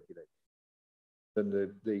building regulation, then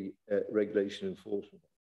the regulation enforcement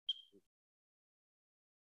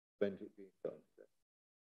prevent it being done.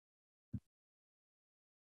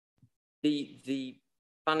 The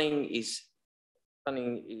planning is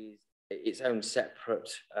its own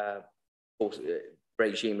separate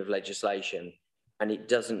regime of legislation, and it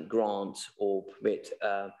doesn't grant or permit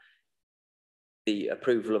the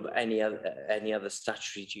approval of any other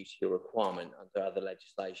statutory duty or requirement under other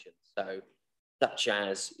legislation. So, such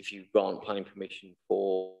as if you grant planning permission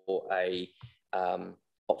for a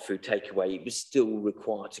hot food takeaway, it was still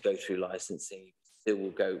required to go through licensing, still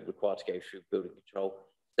required to go through building control.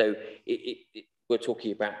 So we're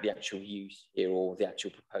talking about the actual use here, or the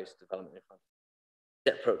actual proposed development in front.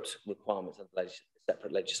 Separate requirements of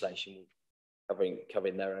separate legislation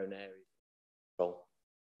covering their own areas. Control.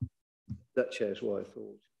 That, Chair, is what I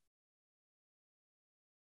thought.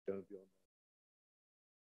 Going beyond that.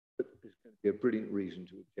 But there's going to be a brilliant reason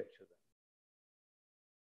to object to that.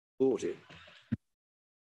 Support it.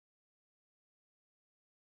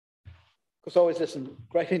 Because I always listen,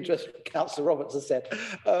 great interest, Councillor Roberts has said.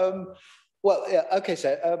 Well, yeah, okay,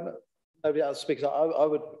 so nobody else speaks. I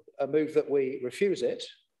would move that we refuse it.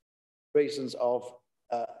 Reasons of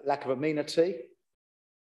lack of amenity.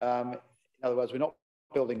 In other words, we're not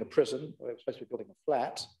building a prison, we're supposed to be building a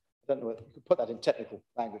flat. I don't know whether you could put that in technical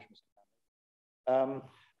language, Mr.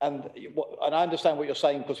 And I understand what you're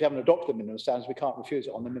saying, because we haven't adopted the minimum standards, we can't refuse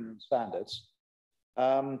it on the minimum standards.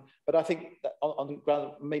 But I think that on the ground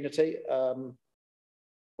of amenity,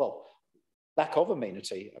 well, lack of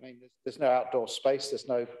amenity. I mean, there's no outdoor space, there's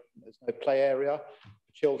no play area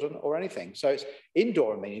for children or anything. So it's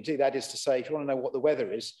indoor amenity. That is to say, if you want to know what the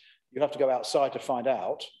weather is, you have to go outside to find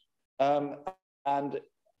out. And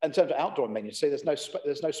in terms of outdoor amenity, there's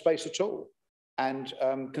no space at all. And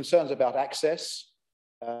concerns about access.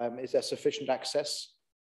 Is there sufficient access?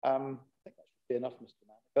 I think that should be enough, Mr.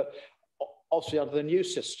 Mann. But obviously, under the new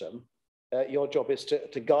system, your job is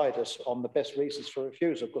to guide us on the best reasons for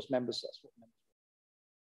refusal. Of course, members, that's what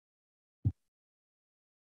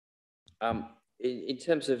members. In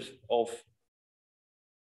terms of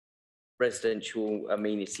residential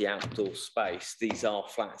amenity outdoor space, these are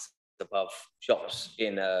flats above shops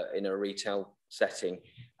in a retail setting.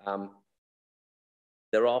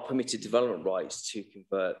 There are permitted development rights to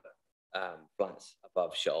convert flats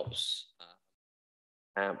above shops.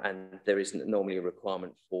 And there isn't normally a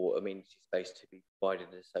requirement for amenity space to be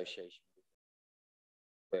provided in association with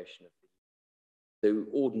the version of the. So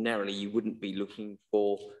ordinarily, you wouldn't be looking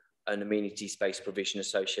for an amenity space provision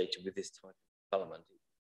associated with this type of development.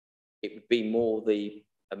 It would be more the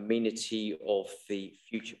amenity of the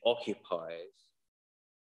future occupiers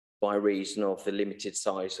by reason of the limited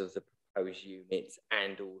size of the proposed units,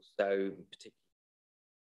 and also particularly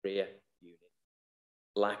rear unit,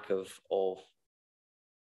 lack of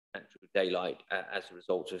natural daylight as a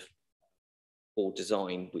result of poor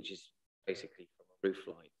design, which is basically from a roof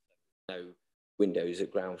line. No windows at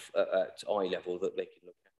eye level that they can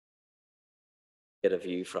look at, get a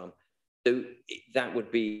view from. So that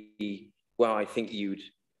would be where I think you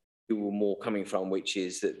were more coming from, which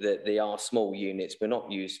is that they are small units. We're not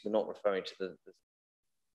referring to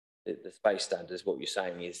the space standards. What you're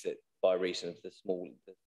saying is that by reason of the small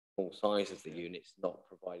size of the units, not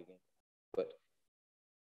providing it, but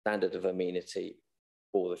standard of amenity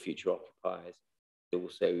for the future occupiers,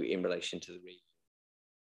 also in relation to the region,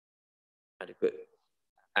 adequate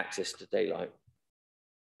access to daylight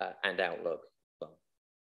and outlook as well.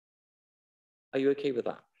 Are you okay with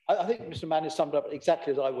that? I think Mr. Mann has summed up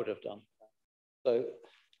exactly as I would have done. So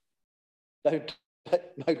no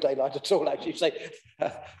daylight at all, actually. Say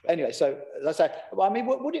anyway. So as I say, I mean,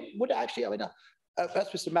 would it actually? I mean, That's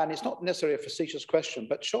Mr. Mann. It's not necessarily a facetious question,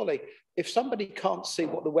 but surely if somebody can't see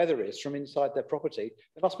what the weather is from inside their property,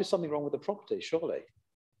 there must be something wrong with the property, surely.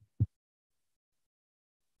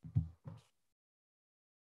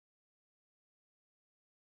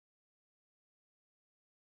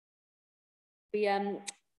 We,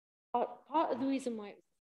 part of the reason why it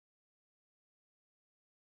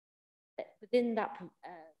was within that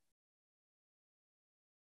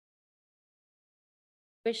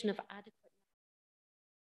provision of adequate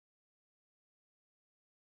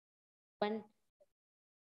when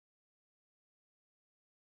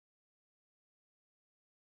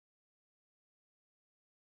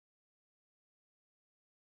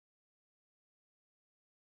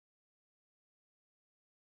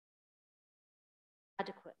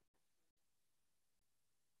adequate.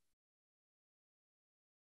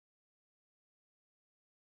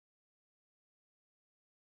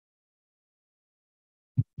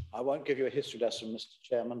 I won't give you a history lesson, Mr.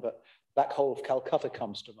 Chairman, but Black Hole of Calcutta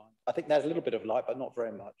comes to mind. I think there's a little bit of light, but not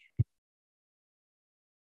very much.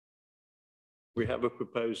 We have a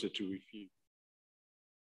proposer to refute.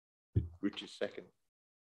 Which is second.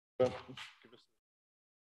 Well, give us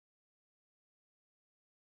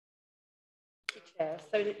Chair,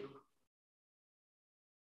 so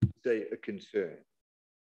say a concern.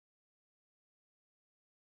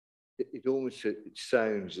 It almost it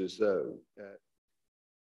sounds as though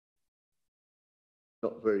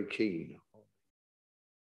not very keen.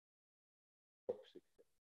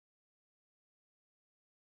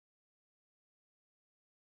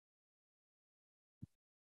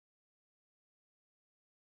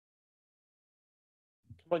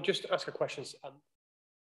 Can I just ask a question?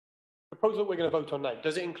 The proposal that we're going to vote on now,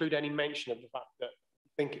 does it include any mention of the fact that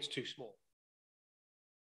you think it's too small?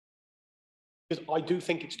 Because I do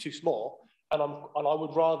think it's too small, and I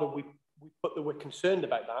would rather we put that we're concerned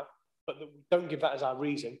about that, but that we don't give that as our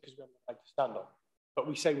reason because we haven't got a leg to stand on. But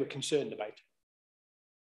we say we're concerned about it.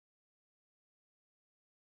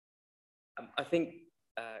 I think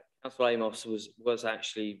Councillor Amos was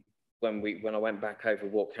actually when I went back over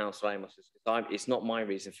what Councillor Amos is, it's not my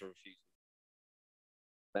reason for refusing.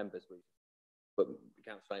 Members' reason, but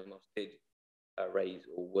Councillor Amos did raise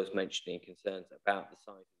or was mentioning concerns about the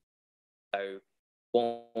size. So,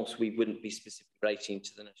 whilst we wouldn't be specifically relating to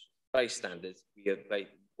the national space standards, we obeyed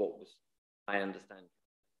what was, I understand,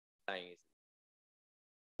 saying is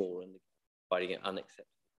for and finding it unacceptable.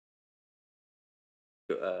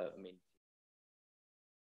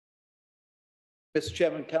 Mr.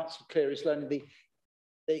 Chairman, Councillor Clear is learning the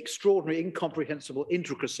extraordinary, incomprehensible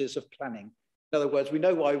intricacies of planning. In other words, we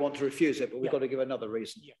know why we want to refuse it, but we've got to give another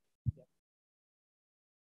reason. Yeah.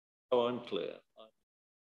 Oh, I'm clear.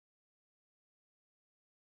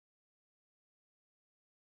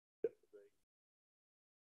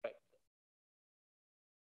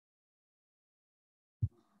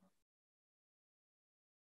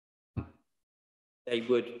 They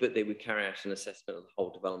would, but they would carry out an assessment of the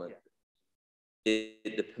whole development. Yeah.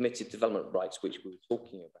 The permitted development rights, which we were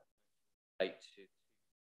talking about, relate to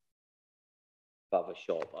above a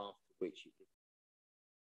shop, after which you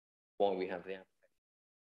why we have the application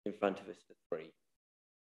in front of us for free.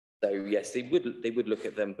 So yes, they would look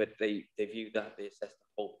at them, but they view that they assess the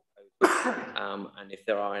whole proposal, and if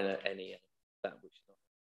there are any that which not.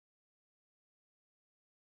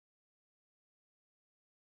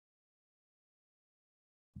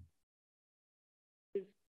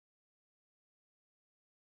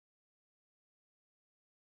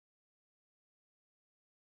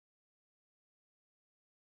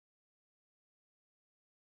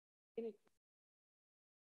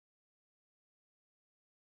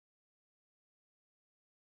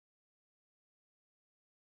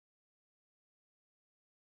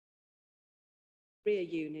 Rear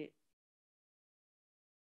unit,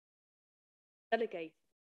 delegate,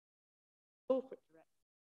 corporate director.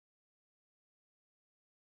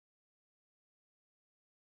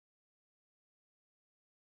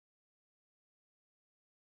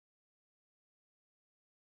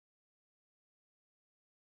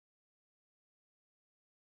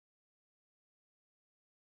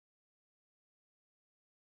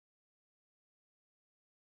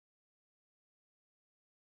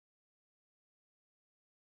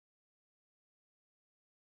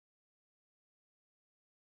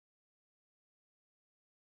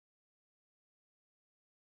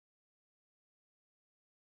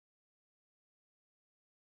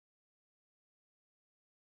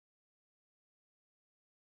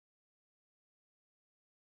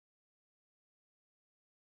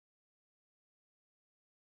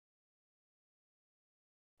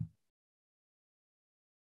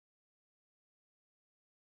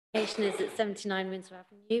 Application is at 79 Windsor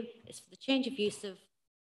Avenue. It's for the change of use of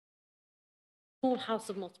small house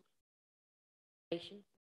of multiple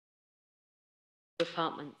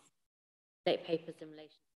apartments. State papers in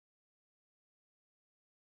relation.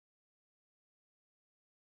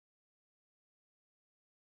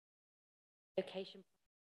 Location.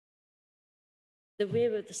 The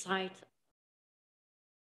rear of the site.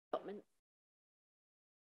 Apartment.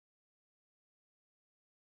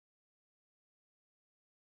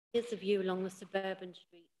 Here's the view along the suburban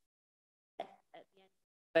street. At the end of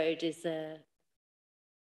the road is a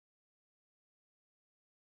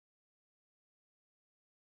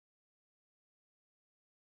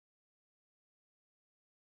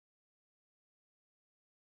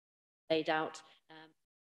laid out.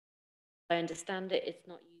 I understand it, it's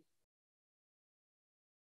not used.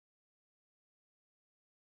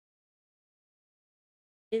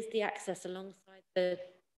 Here's the access alongside between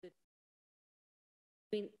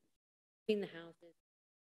the houses.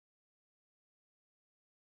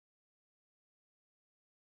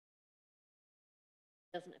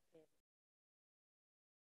 Doesn't appear.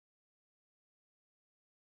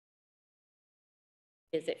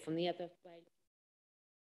 Is it from the other way?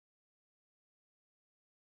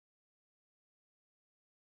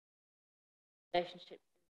 Relationship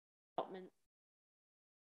development.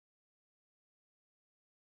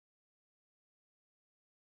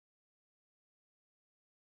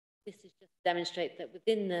 This is just to demonstrate that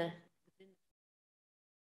within the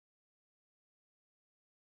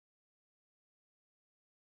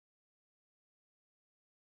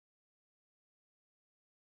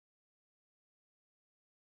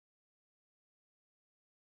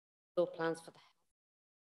floor plans for the house.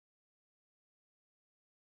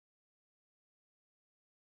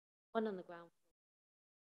 One on the ground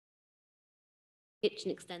floor.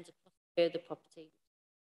 Kitchen extends across the rear of the property.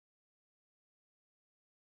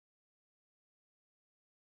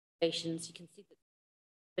 You can see that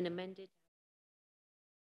it's been amended.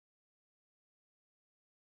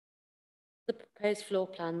 The proposed floor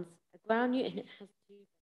plans, a ground unit has 2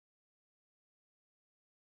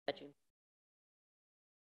 bedrooms.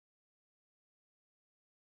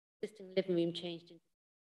 Existing living room changed into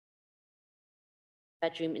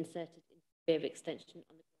bedroom inserted into the rear extension on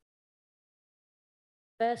the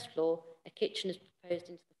ground. First floor, a kitchen is proposed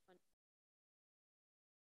into the front.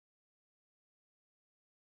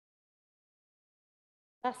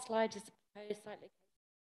 Last slide is the proposed site location.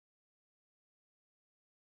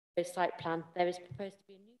 Proposed site plan. There is proposed to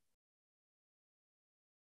be a new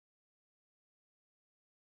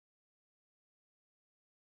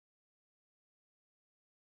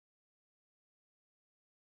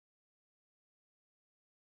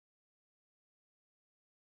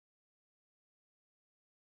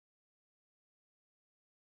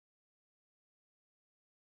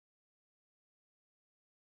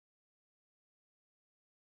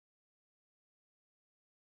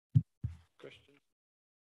Question?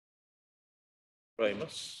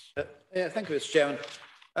 Ramus. Yeah, thank you, Mr. Chairman.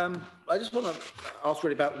 I just want to ask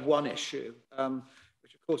really about one issue,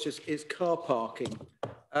 which of course is car parking.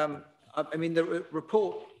 I mean, the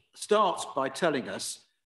report starts by telling us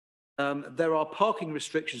there are parking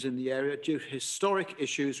restrictions in the area due to historic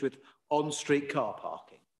issues with on-street car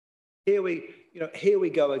parking. Here we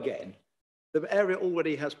go again. The area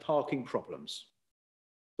already has parking problems.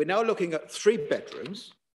 We're now looking at 3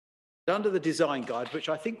 bedrooms under the design guide, which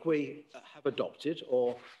I think we have adopted,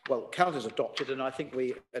 or, well, council's adopted, and I think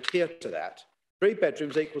we adhere to that. 3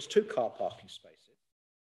 bedrooms equals 2 car parking spaces,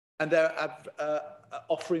 and they're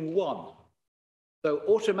offering 1. So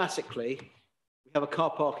automatically, we have a car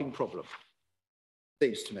parking problem,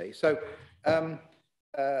 seems to me. So that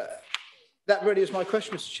really is my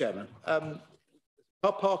question, Mr. Chairman.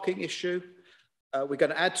 Car parking issue, we're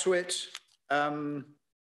going to add to it.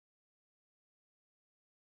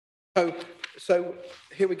 So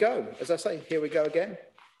here we go. As I say, here we go again.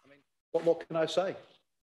 I mean, what more can I say?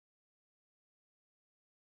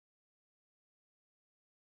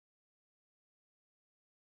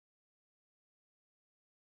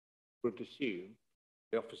 Would assume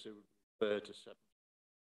the officer would refer to 7.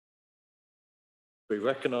 We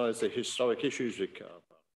recognise the historic issues with car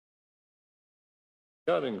park.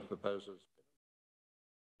 Regarding the proposals,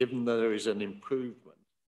 given that there is an improvement,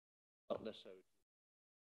 not necessarily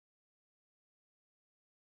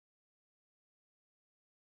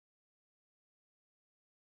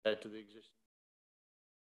compared to the existing.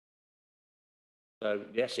 So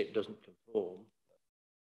yes, it doesn't conform.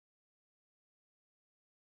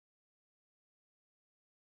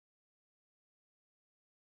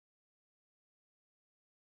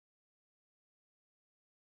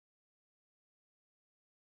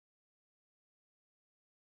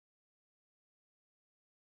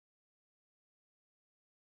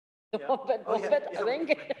 One bed, I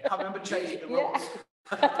think. I remember changing the Yeah. rules.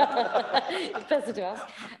 It's better to ask.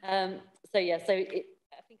 So yeah, so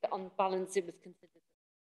I think on balance it was considered.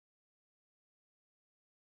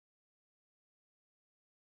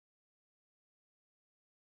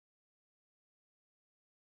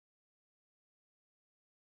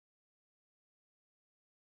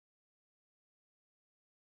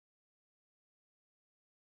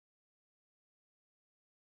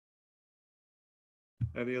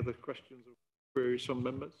 Any other questions or queries from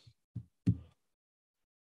members?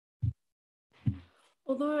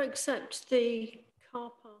 Although I accept the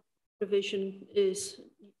car park provision is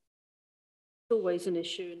always an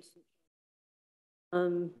issue in St.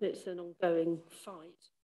 John. It's an ongoing fight.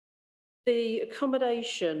 The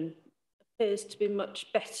accommodation appears to be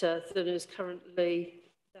much better than is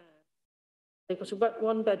currently there. They've got a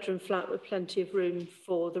one-bedroom flat with plenty of room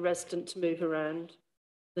for the resident to move around,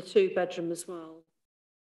 the two-bedroom as well.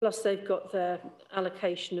 Plus they've got their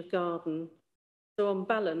allocation of garden. So on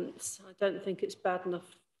balance, I don't think it's bad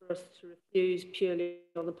enough for us to refuse purely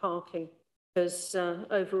on the parking, because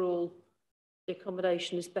overall the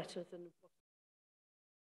accommodation is better than.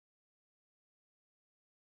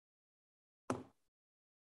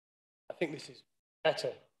 I think this is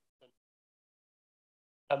better.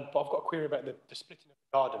 But I've got a query about the splitting of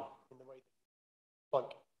the garden in the way that,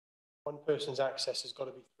 like, one person's access has got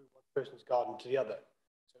to be through one person's garden to the other.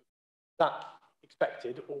 So is that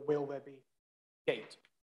expected, or will there be a gate for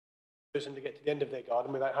the person to get to the end of their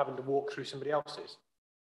garden without having to walk through somebody else's?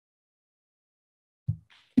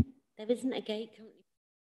 There isn't a gate currently.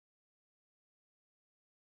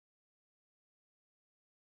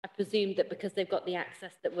 I presume that because they've got the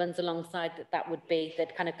access that runs alongside that would be,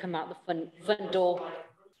 they'd kind of come out the front door.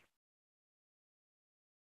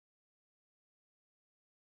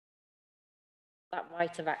 That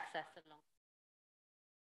right of access along.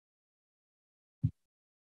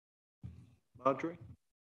 Marjorie?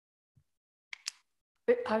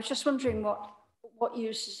 I was just wondering what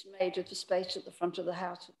use is made of the space at the front of the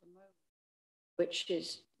house at the moment, which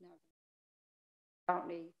is now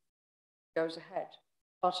apparently goes ahead.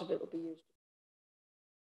 Part of it will be used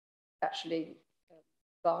actually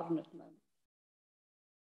garden at the moment.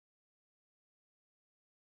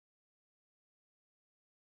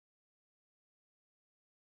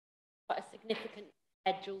 Quite a significant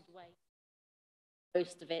scheduled way,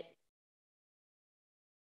 most of it.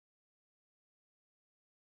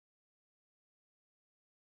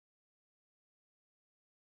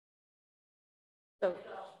 So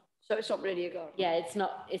it's not really a garden? Yeah, it's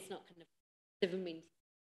not kind of civil means.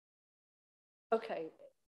 Okay.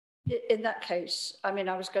 In that case, I mean,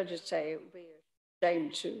 I was going to say it would be a shame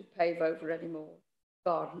to pave over any more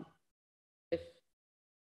garden if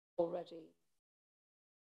already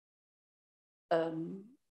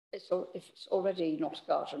if it's already not a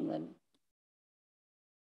garden, then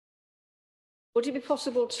would it be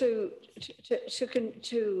possible to ask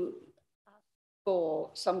for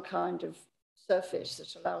some kind of surface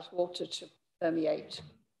that allows water to permeate?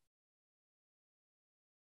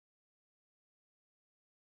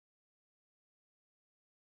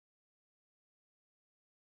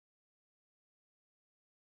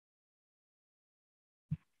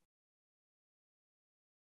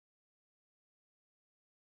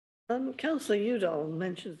 Councillor Udall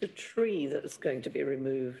mentions the tree that's going to be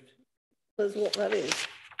removed. That's what that is.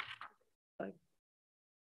 I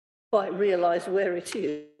quite realise where it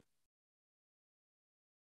is.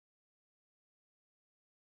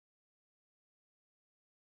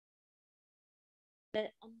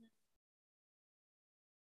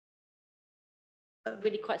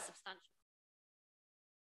 Really quite substantial.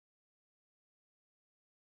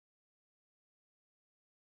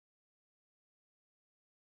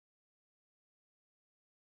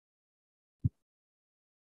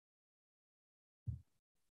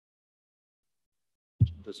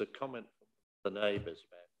 There's a comment from the neighbours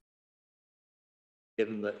about,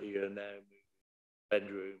 given that you're now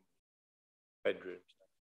moving bedrooms,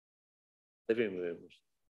 living rooms,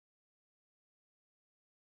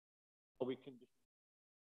 or we can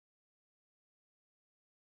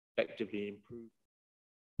effectively improve.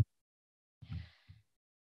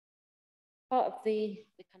 Part of the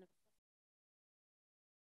kind of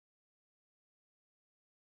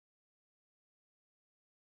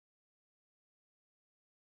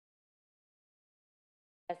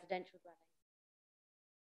residential dwelling.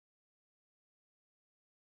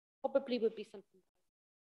 Probably would be something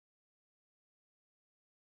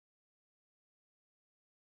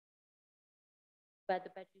where the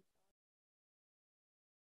bedrooms are.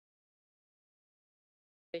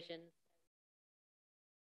 Visions.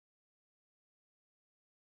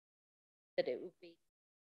 that it would be,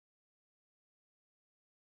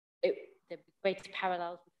 there'd be greater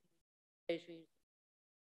parallels between those rooms.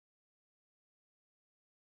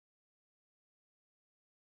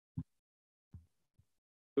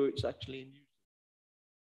 So it's actually in use.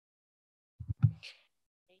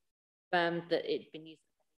 That it'd been used.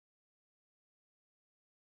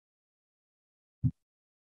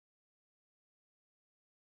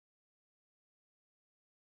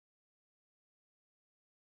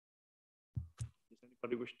 Does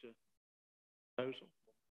anybody wish to proposal?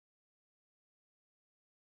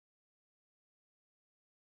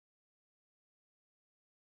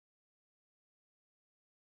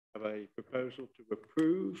 Have a proposal to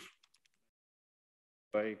approve.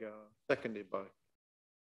 Vega, seconded by.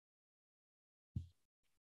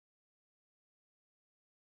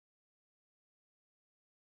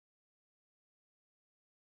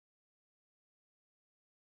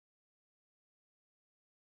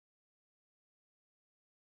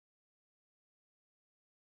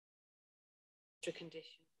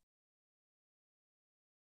 Condition.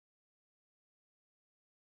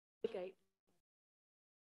 Okay.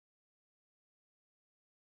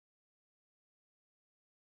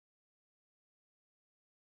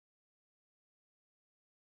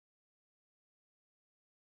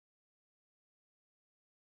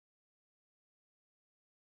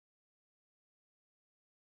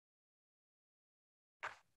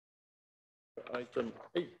 Item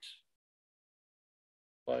 8,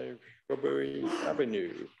 5 Shrubbery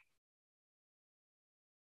Avenue.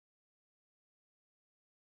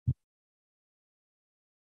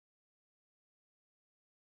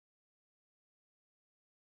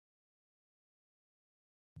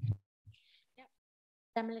 Yep.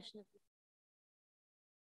 Demolition of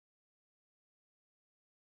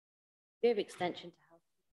the rear extension to house.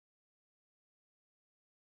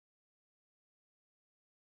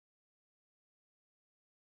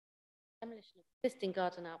 Demolition of existing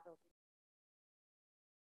garden outbuilding.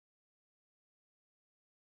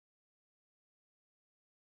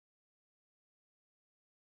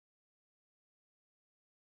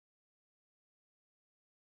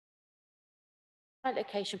 Site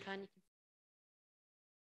location plan. You can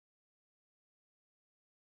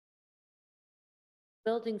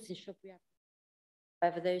buildings in Shrubbery Avenue.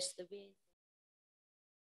 However, those to the rear.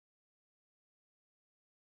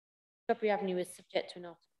 Shrubbery Avenue is subject to an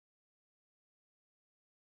article.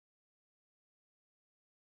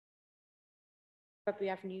 Shrubbery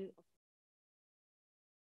Avenue.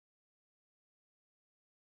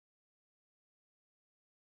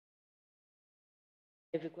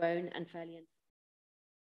 Overgrown and fairly.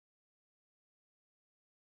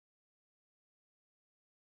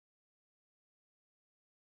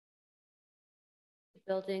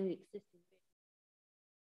 Building the existing.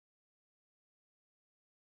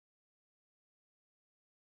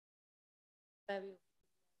 Very,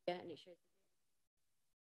 yeah, and it shows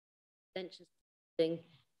extensions,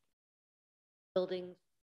 buildings,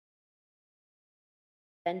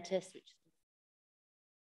 dentist, which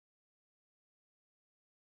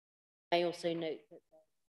may also note that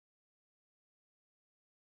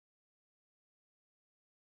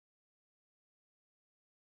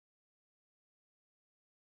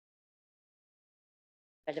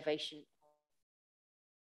elevation,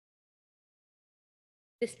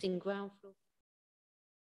 existing ground floor.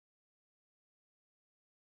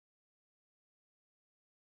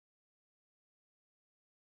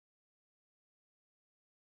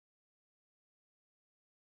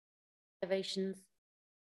 Elevations.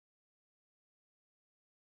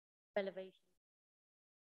 Elevation.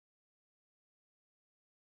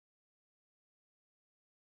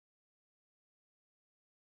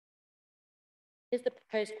 Here's the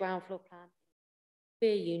proposed ground floor plan.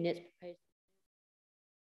 Rear units proposed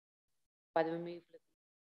by the removal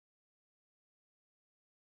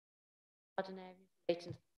of garden area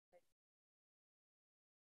relating to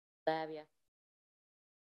the area.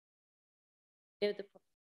 Here the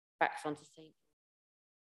backs onto St.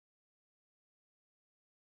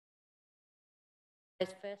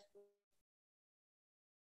 First floor.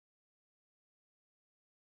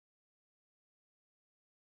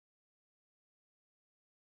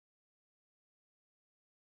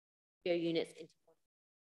 Units into one.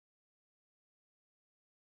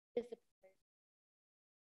 Here's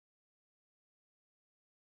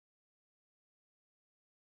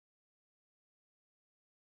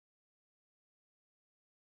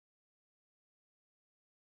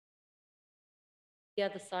the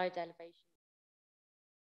other side elevation.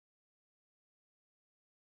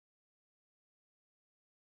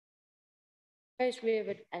 Proposed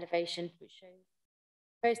rear elevation, which shows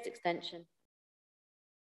proposed extension.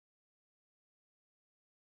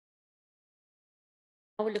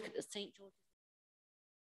 I will look at the St. George's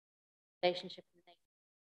relationship in the neighbourhood.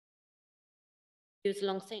 Views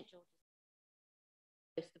along St. George's,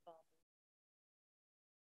 close to Barber.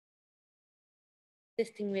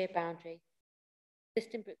 Existing rear boundary,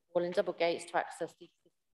 existing brick wall and double gates to access the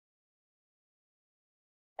existing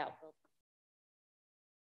outbuilding.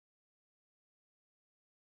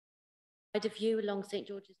 Wider view along St.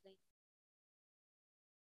 George's Lane.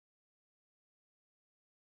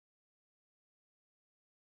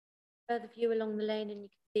 Further view along the lane and you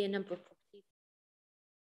can see a number of properties.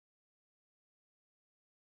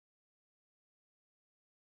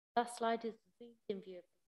 Last slide is the zoomed in view of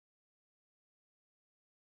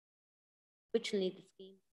originally the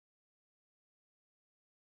scheme.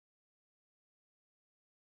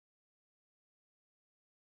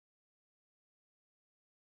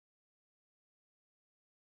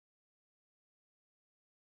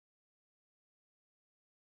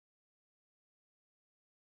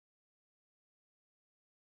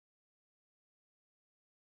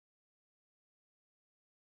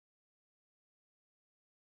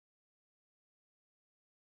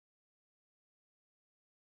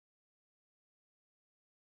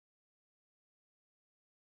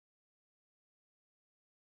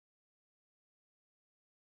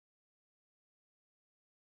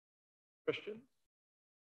 Question?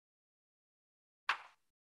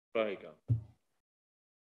 There you go.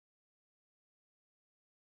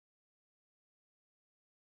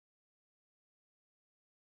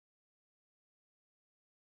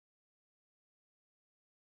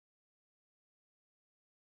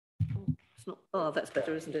 It's not, oh, that's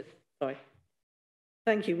better, isn't it? Sorry.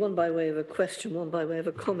 Thank you. One by way of a question, one by way of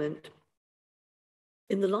a comment.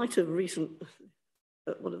 In the light of recent,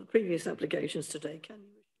 one of the previous applications today, can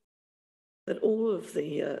you that all of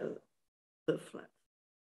the flats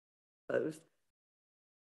closed,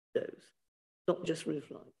 not just roof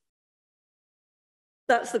lines?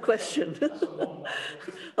 That's the question.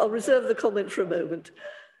 I'll reserve the comment for a moment.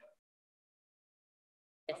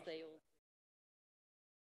 Yes, they all.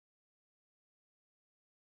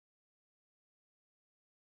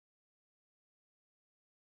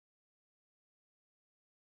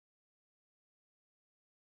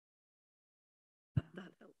 That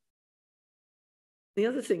helps. The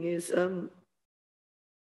other thing is,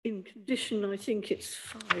 in condition, I think it's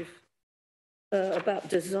 5, about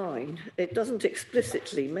design, it doesn't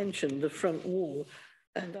explicitly mention the front wall.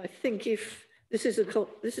 And I think if this is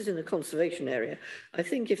in a conservation area, I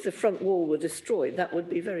think if the front wall were destroyed, that would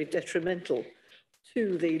be very detrimental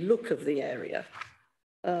to the look of the area.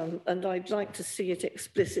 And I'd like to see it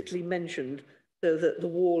explicitly mentioned so that the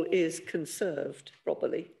wall is conserved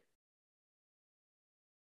properly.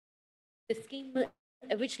 The scheme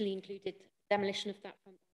originally included demolition of that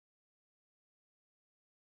front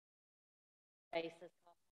space as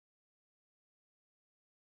part.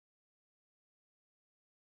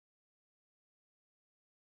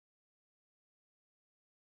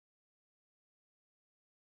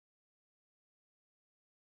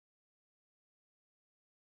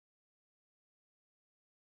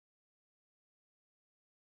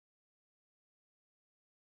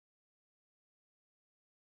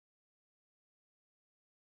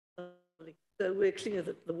 So we're clear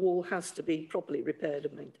that the wall has to be properly repaired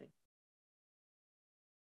and maintained.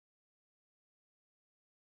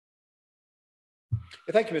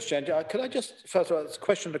 Thank you, Mr. Chair. Could I just, first of all, it's a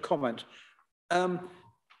question and a comment.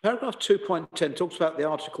 Paragraph 2.10 talks about the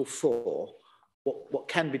Article 4, what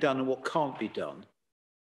can be done and what can't be done.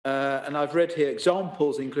 And I've read here,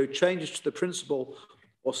 examples include changes to the principal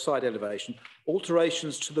or side elevation,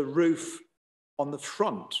 alterations to the roof on the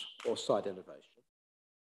front or side elevation.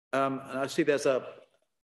 And I see there's a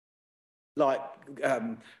light,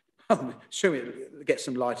 assuming it gets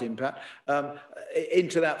some light impact,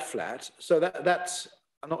 into that flat. So that's,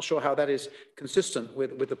 I'm not sure how that is consistent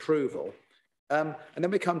with approval. And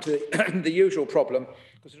then we come to the usual problem,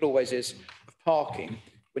 because it always is, of parking.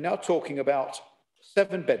 We're now talking about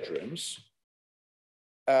 7 bedrooms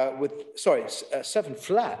with, 7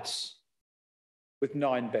 flats with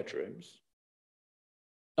 9 bedrooms.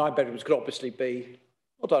 9 bedrooms could obviously be,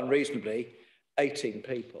 not unreasonably, 18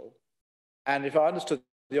 people. And if I understood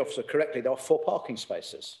the officer correctly, there are 4 parking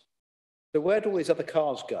spaces. So where do all these other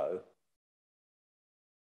cars go?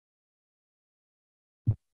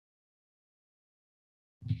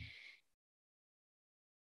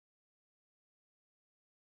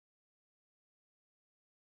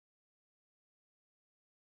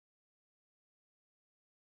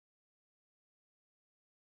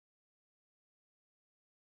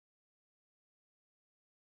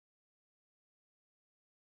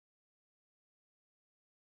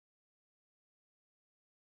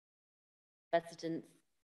 residents.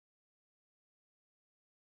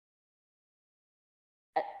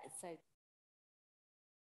 So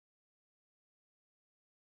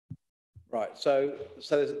Right, so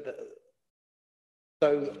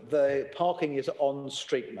the parking is on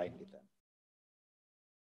street mainly then?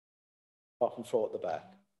 Parking floor at the back.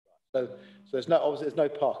 So there's no, obviously there's no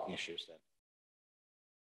parking issues then?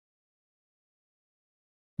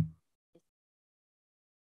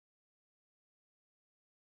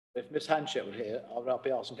 If Miss Hanchett were here, I'll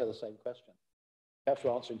be asking her the same question. You have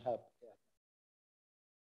to answer in her.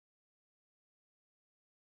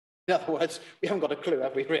 Yeah. In other words, we haven't got a clue,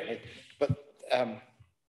 have we, really? But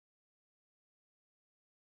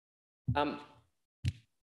our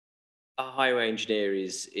highway engineer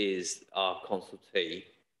is our consultee,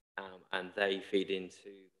 and they feed into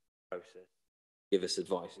the process, give us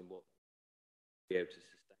advice in what we'll be able to sustain.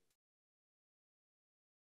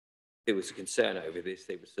 If there was a concern over this,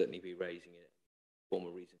 they would certainly be raising it for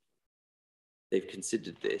a reason. They've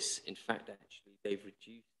considered this. In fact, actually, they've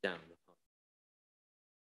reduced down the park.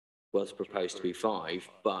 Was proposed to be 5,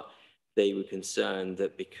 but they were concerned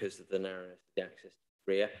that because of the narrowness of the access to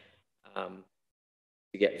the rear,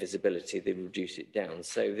 to get visibility, they reduce it down.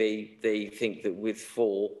 So they think that with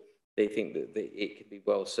 4, they think that it could be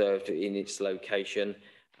well served in its location,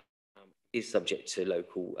 is subject to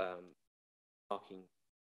local parking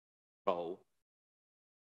control.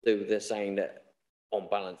 So they're saying that on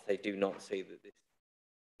balance, they do not see that this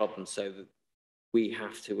problem, so that we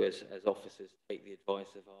have to, as officers, take the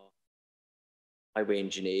advice of our highway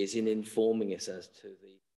engineers in informing us as to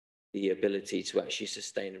the ability to actually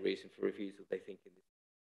sustain a reason for refusal. They think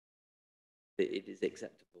that it is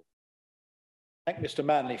acceptable. Thank Mr.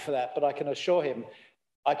 Manley for that, but I can assure him,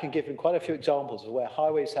 I can give him quite a few examples of where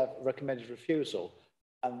highways have recommended refusal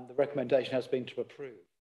and the recommendation has been to approve.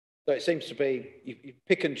 So it seems to be, you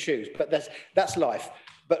pick and choose, but that's life.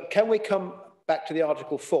 But can we come back to the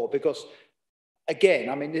Article 4? Because again,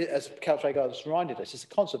 I mean, as Councillor Agar has reminded us, it's a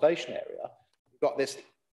conservation area. We've got this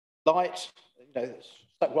light,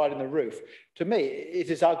 stuck right in the roof. To me, it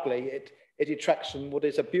is ugly. It detracts from what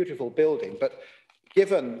is a beautiful building. But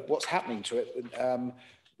given what's happening to it,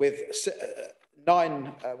 with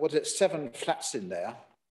 7 flats in there,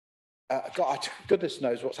 God, goodness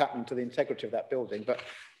knows what's happening to the integrity of that building. But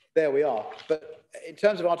there we are. But in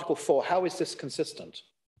terms of Article 4, how is this consistent?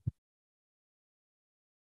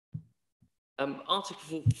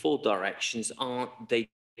 Article 4 directions they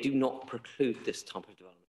do not preclude this type of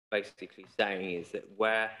development. Basically saying is that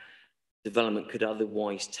where development could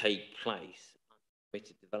otherwise take place,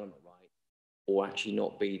 unpermitted development right, or actually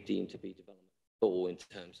not be deemed to be development at all in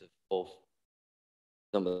terms of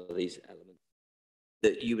some of these elements,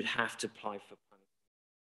 that you would have to apply for planning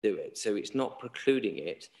to do it. So it's not precluding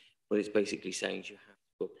it, but it's basically saying you have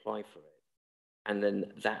to apply for it. And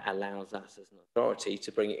then that allows us as an authority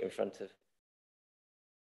to bring it in front of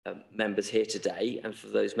members here today, and for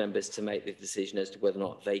those members to make the decision as to whether or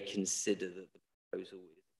not they consider that the proposal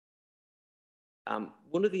is.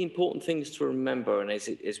 One of the important things to remember, and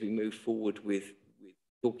as we move forward with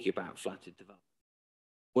talking about flatted development,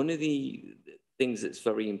 one of the things that's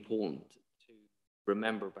very important to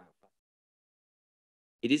remember about that,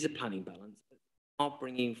 it is a planning balance, but we are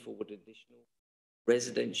bringing forward additional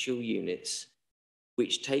residential units,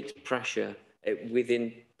 which takes pressure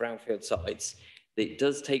within brownfield sites. It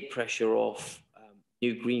does take pressure off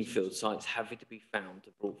new greenfield sites having to be found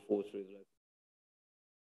and brought forward through the local.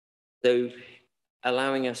 So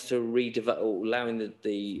allowing us to redevelop, or allowing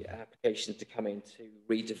the applications to come in to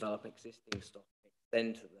redevelop existing stock,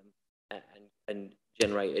 extend to them and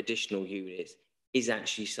generate additional units is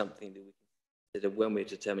actually something that we consider when we're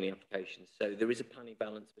determining applications. So there is a planning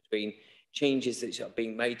balance between changes that are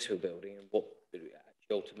being made to a building and what it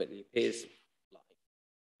actually ultimately appears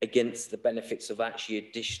against the benefits of actually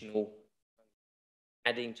additional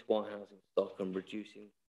adding to our housing stock and reducing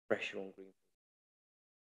pressure on green.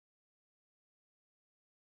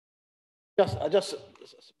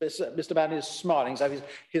 Mr. Mann is smiling, so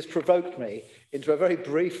he's provoked me into a very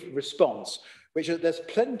brief response, which is there's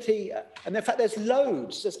plenty, and in fact there's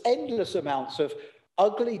endless amounts of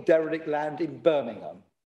ugly derelict land in Birmingham.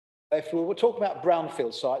 If we were talking about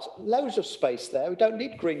brownfield sites, loads of space there. We don't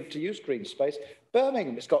need to use green space.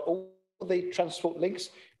 Birmingham, it's got all the transport links.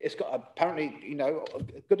 It's got apparently,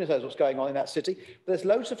 goodness knows what's going on in that city. But there's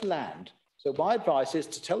loads of land. So my advice is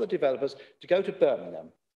to tell the developers to go to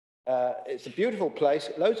Birmingham. It's a beautiful place,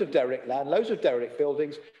 loads of derelict land, loads of derelict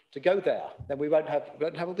buildings. To go there, then we won't have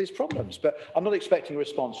all these problems. But I'm not expecting a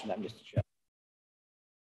response from that, Mr. Chair.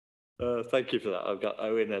 Thank you for that. I've got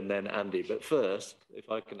Owen and then Andy. But first, if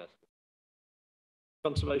I can ask.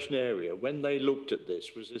 Conservation area, when they looked at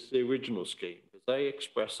this, was this the original scheme? Because they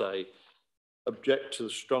express object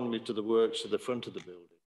strongly to the works at the front of the building.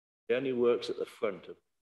 The only works at the front of.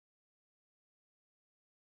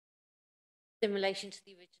 In relation to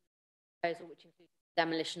the original proposal, which includes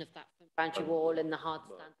demolition of that front boundary wall and the hard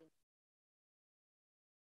standing.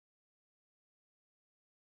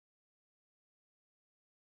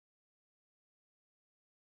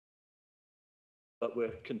 But we're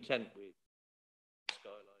content with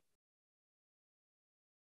skyline.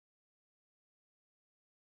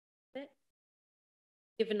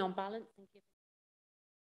 Given on balance and given.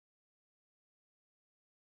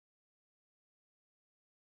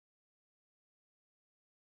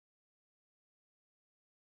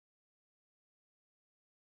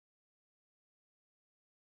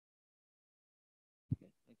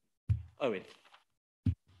 Owen.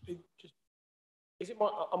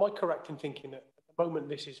 Am I correct in thinking that at the moment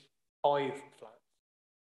this is 5 flats,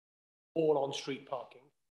 all on street parking,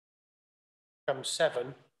 from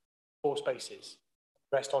 7, 4 spaces,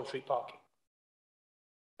 rest on street parking?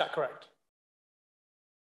 Is that correct?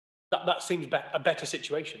 That seems a better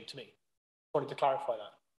situation to me. I wanted to clarify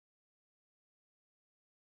that.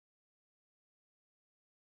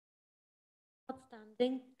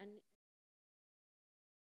 Outstanding and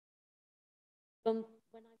from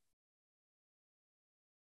when I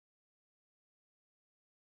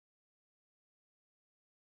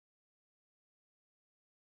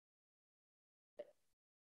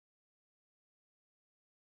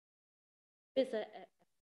there's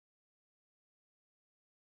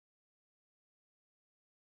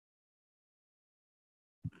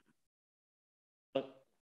I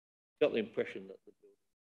got the impression that the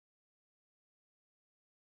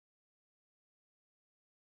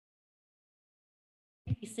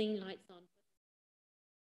you're seeing lights on.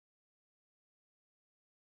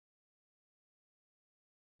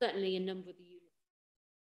 Certainly a number of the units.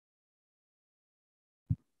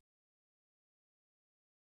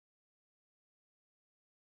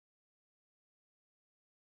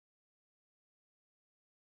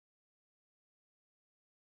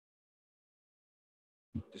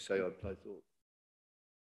 To say I thought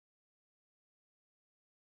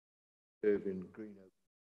Irving Green.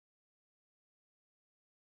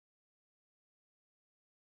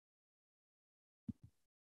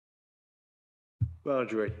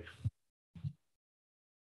 Marjorie.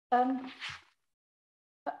 I've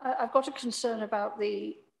got a concern about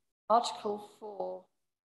the Article 4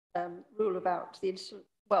 rule about the,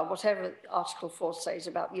 well, whatever Article 4 says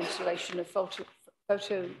about the installation of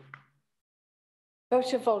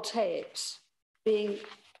photovoltaics being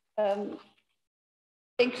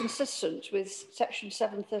inconsistent with section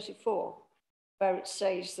 734, where it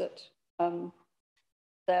says that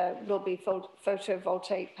there will be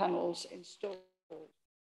photovoltaic panels installed.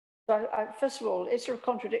 So first of all, is there a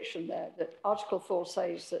contradiction there that Article 4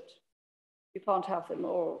 says that you can't have them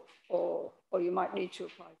or you might need to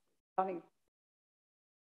apply for planning?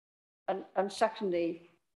 And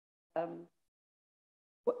secondly,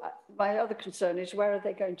 my other concern is where are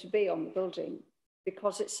they going to be on the building,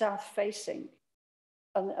 because it's south facing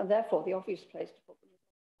and therefore the obvious place to put them in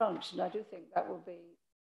front. And I do think that will be a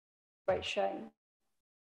great shame,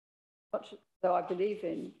 much though I believe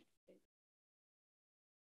in.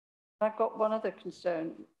 I've got one other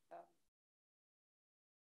concern.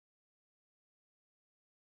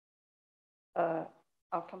 I'll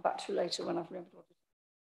come back to later when I've remembered what it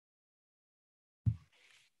is.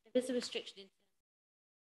 There is a restriction.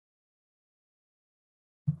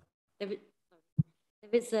 There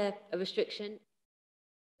is a restriction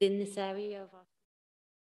in this area of our.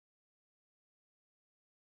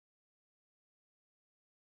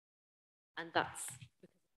 And that's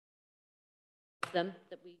because of them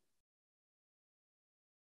that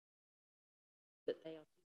they are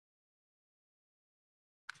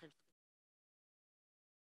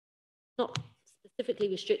not specifically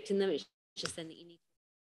restricting them, it's just saying that you need.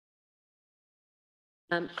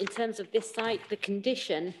 In terms of this site, the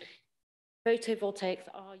condition, photovoltaics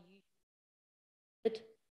are used,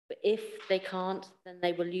 but if they can't, then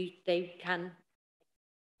they will use, they can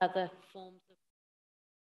other forms of.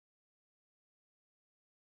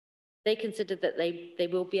 They consider that they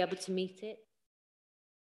will be able to meet it.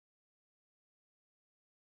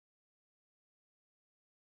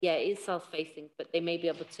 Yeah, it is south-facing, but they may be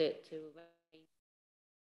able to arrange.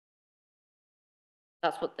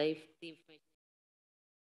 That's what the information.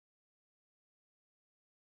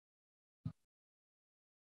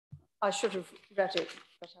 I should have read it,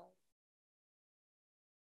 but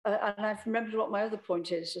and I've remembered what my other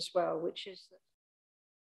point is as well, which is that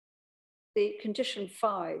the condition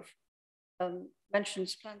 5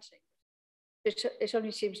 mentions planting. It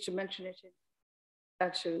only seems to mention it in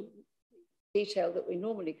to detail that we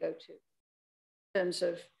normally go to in terms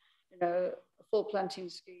of, you know, a full planting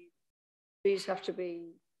scheme. Trees have to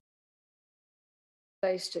be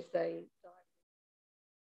placed if they die.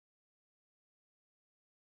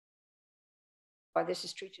 Why this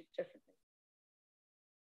is treated differently.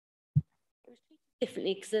 It was treated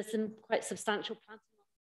differently because there's some quite substantial planting.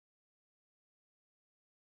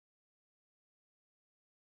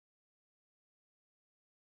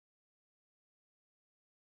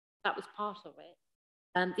 That was part of it.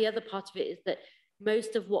 And the other part of it is that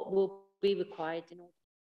most of what will be required in order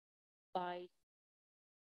to provide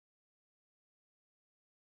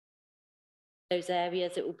those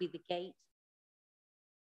areas, it will be the gate,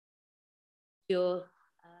 those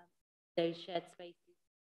shared spaces.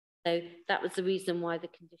 So that was the reason why the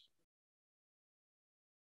condition.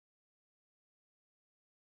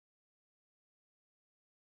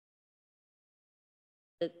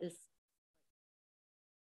 This.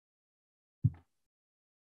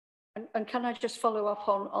 And can I just follow up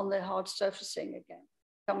on the hard surfacing again?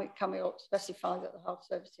 Can we specify that the hard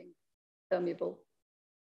surfacing is permeable?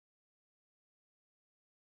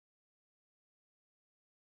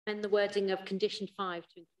 And the wording of condition 5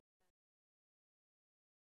 to include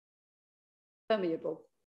permeable.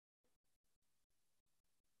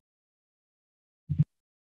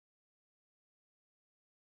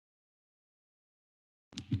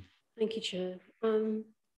 Thank you, Chair.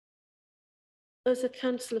 As a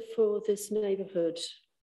councillor for this neighbourhood,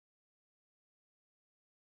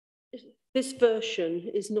 this version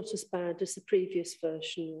is not as bad as the previous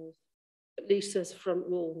version was, at least as a front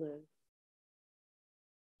wall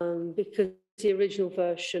now. Because the original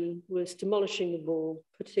version was demolishing the wall,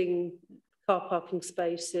 putting car parking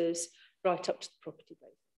spaces right up to the property,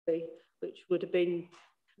 basically, which would have been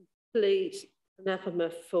complete anathema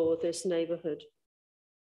for this neighbourhood.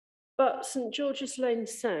 But St George's Lane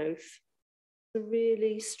South, a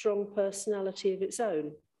really strong personality of its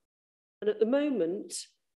own. And at the moment,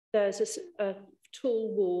 there's a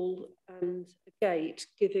tall wall and a gate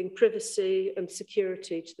giving privacy and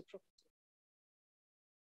security to the property.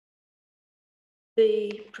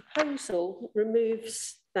 The proposal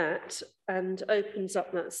removes that and opens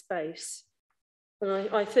up that space. And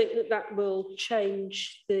I think that that will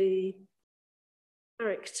change the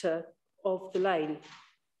character of the lane.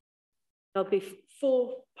 There'll be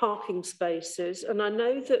 4 parking spaces, and I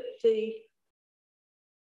know that the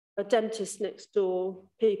dentist next door,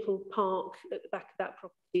 people park at the back of that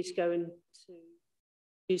property to go in to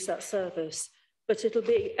use that service, but it'll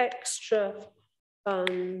be extra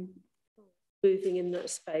moving in that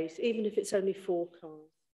space, even if it's only 4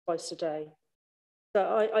 cars twice a day.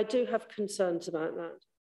 So I do have concerns about that.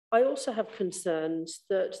 I also have concerns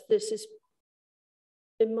that this is,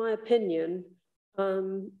 in my opinion,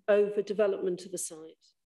 overdevelopment of the site.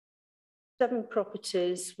 7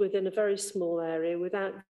 properties within a very small area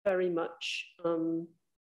without very much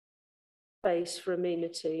space for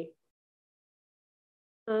amenity.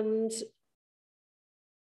 And,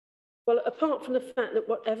 well, apart from the fact that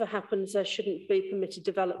whatever happens, there shouldn't be permitted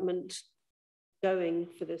development going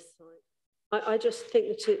for this site. I just think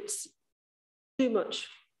that it's too much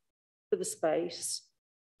for the space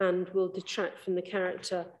and will detract from the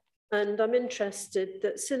character. And I'm interested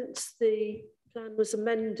that since the plan was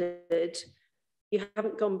amended, you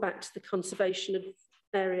haven't gone back to the Conservation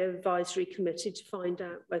Area Advisory Committee to find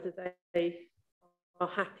out whether they are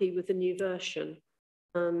happy with the new version.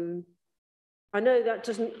 I know that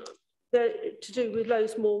doesn't, to do with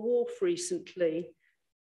Lowesmore Wharf recently,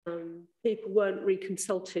 people weren't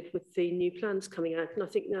reconsulted with the new plans coming out, and I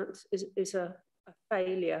think that is a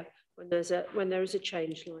failure when there is a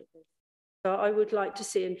change like this. So I would like to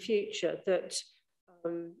see in future that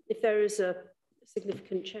if there is a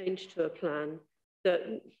significant change to a plan, that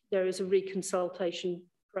there is a reconsultation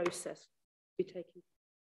process to be taken.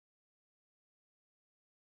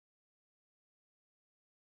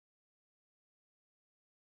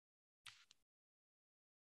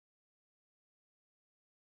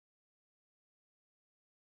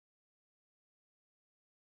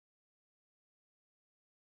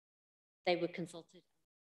 They were consulted.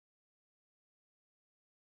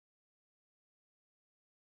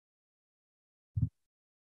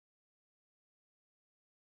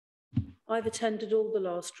 I've attended all the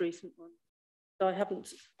last recent ones.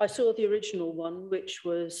 I saw the original one, which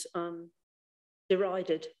was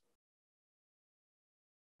derided.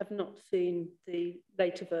 I've not seen the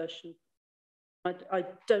later version. I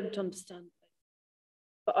don't understand,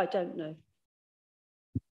 but I don't know.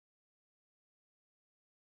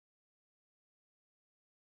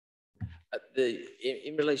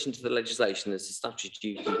 In relation to the legislation, there's a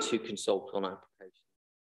statutory duty to consult on application.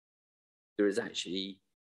 There is actually,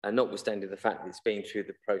 notwithstanding the fact that it's been through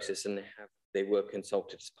the process and they were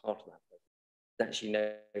consulted as part of that process, there's actually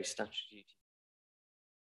no statutory duty.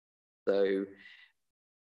 So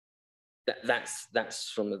that's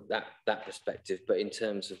from that perspective. But in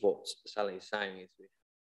terms of what Sally is saying is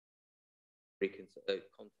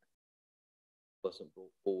contact wasn't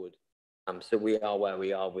brought forward. So we are where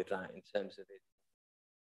we are with that in terms of it.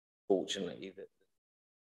 Fortunately, that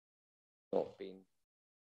not been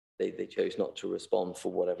they chose not to respond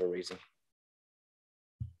for whatever reason.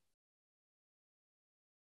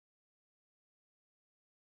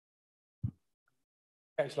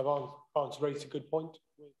 Councillor Barnes raised a good point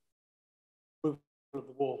with moving of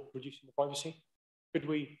the wall, reducing the privacy. Could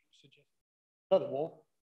we suggest another wall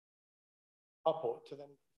upward to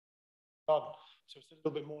then garden? So it's a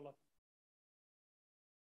little bit more like.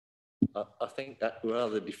 I think that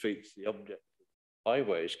rather defeats the object of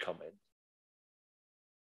highways comment.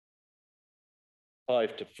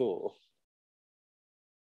 5 to 4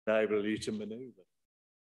 enable you to manoeuvre.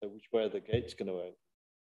 So which way are the gates going to open?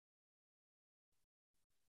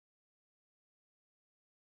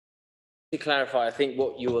 To clarify, I think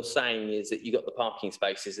what you're saying is that you got the parking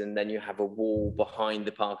spaces and then you have a wall behind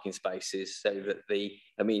the parking spaces so that the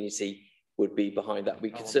amenity would be behind that. We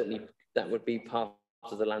could certainly, that would be part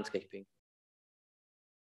of the landscaping.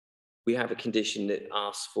 We have a condition that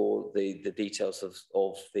asks for the details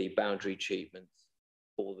of the boundary treatments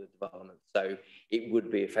for the development. So it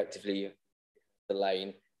would be effectively the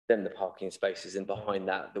lane, then the parking spaces, and behind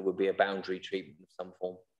that there would be a boundary treatment of some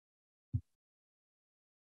form.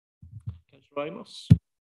 Councillor Amos.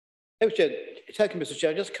 Thank you, Mr.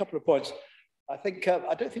 Chair. Just a couple of points. I think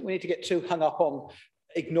I don't think we need to get too hung up on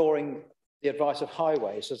ignoring the advice of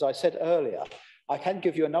highways. As I said earlier, I can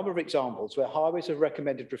give you a number of examples where highways have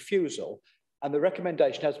recommended refusal and the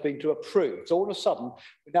recommendation has been to approve. So all of a sudden,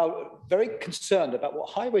 we're now very concerned about what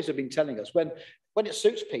highways have been telling us. When it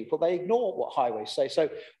suits people, they ignore what highways say. So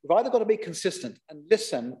we've either got to be consistent and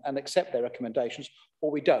listen and accept their recommendations,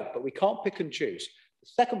 or we don't, but we can't pick and choose. The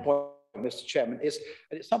second point, Mr. Chairman, is,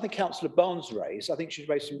 and it's something Councillor Barnes raised, I think she's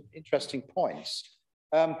raised some interesting points,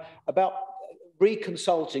 about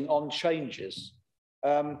reconsulting on changes.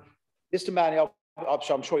 Mr. Manning,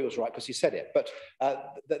 I'm sure he was right because he said it, but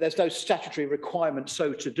there's no statutory requirement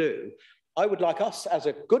so to do. I would like us as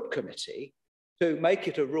a good committee to make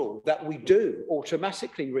it a rule that we do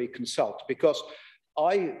automatically reconsult, because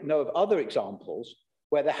I know of other examples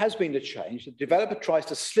where there has been a change. The developer tries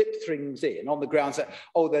to slip things in on the grounds that,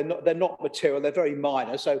 oh, they're not material, they're very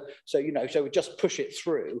minor, so we just push it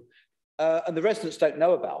through, and the residents don't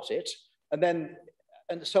know about it,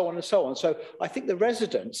 and so on and so on. So I think the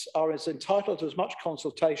residents are as entitled to as much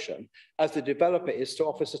consultation as the developer is to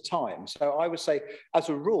Officer time. So I would say, as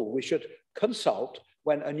a rule, we should consult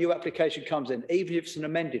when a new application comes in, even if it's an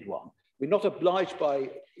amended one. We're not obliged by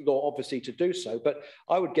law, obviously, to do so, but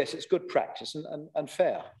I would guess it's good practice and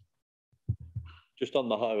fair. Just on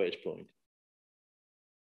the highways point,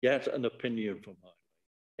 get an opinion from highways.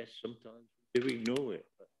 Yes, sometimes we do ignore it,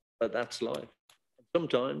 but that's life. And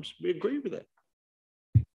sometimes we agree with it.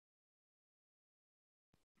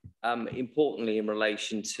 Importantly, in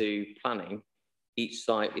relation to planning, each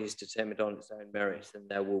site is determined on its own merits, and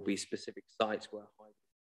there will be specific sites where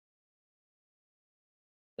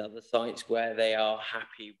other sites where they are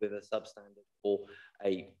happy with a substandard or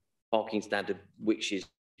a parking standard which is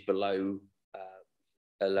below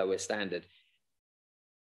a lower standard.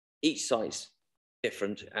 Each site's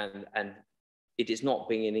different, and it is not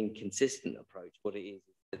being an inconsistent approach. What it is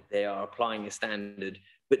that they are applying a standard,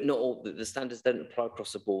 but not all the standards don't apply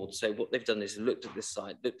across the board. So what they've done is looked at this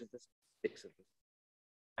site, looked at the specifics of it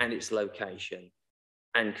and its location,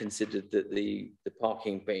 and considered that the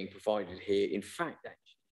parking being provided here, in fact, actually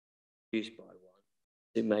used by one,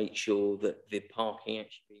 to make sure that the parking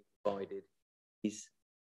actually being provided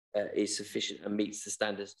is sufficient and meets the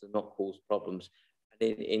standards to not cause problems.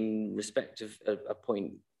 And in respect of a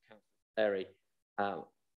point Councillor Terry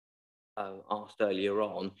asked earlier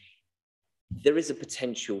on, there is a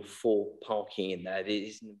potential for parking in there. It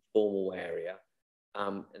is an informal area.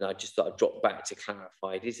 And I just thought I'd drop back to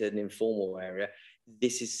clarify. It is an informal area.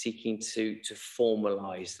 This is seeking to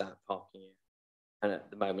formalise that parking area. And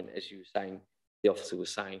at the moment, as you were saying, the officer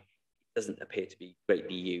was saying, it doesn't appear to be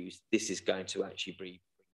greatly used. This is going to actually bring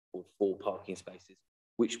 4 parking spaces,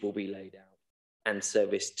 which will be laid out and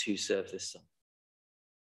serviced to serve this site.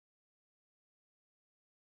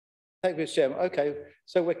 Thank you, Mr. Chairman. Okay,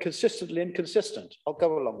 so we're consistently inconsistent. I'll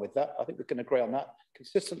go along with that. I think we can agree on that.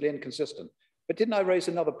 Consistently inconsistent. But didn't I raise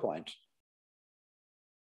another point?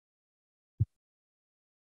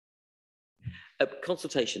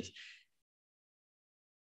 Consultations.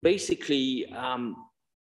 Basically,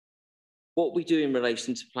 what we do in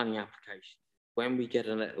relation to planning applications, when we get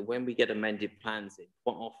amended plans in,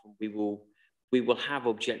 quite often we will have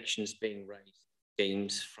objections being raised,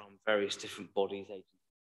 schemes from various different bodies, agencies,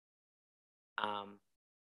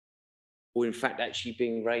 or in fact actually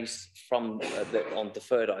being raised from on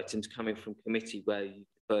deferred items coming from committee where you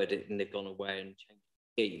deferred it and they've gone away and changed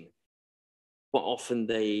the scheme. Quite often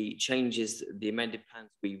the changes, the amended plans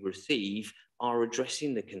we receive are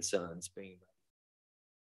addressing the concerns being raised.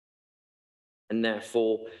 And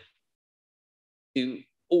therefore, to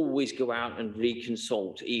always go out and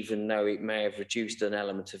reconsult, even though it may have reduced an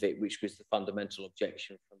element of it, which was the fundamental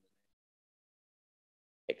objection from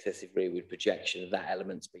the excessive rearward projection, that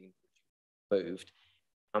element's been moved.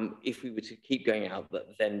 If we were to keep going out,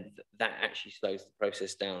 then that actually slows the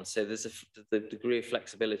process down. So there's the degree of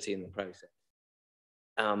flexibility in the process.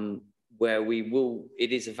 Where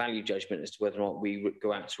it is a value judgment as to whether or not we would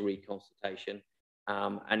go out to reconsultation.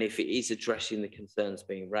 And if it is addressing the concerns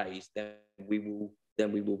being raised, then we will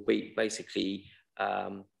be basically,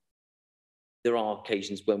 there are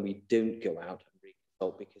occasions when we don't go out and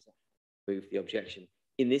reconsult because that moved the objection.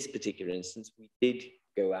 In this particular instance, we did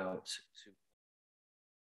go out to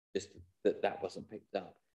just that wasn't picked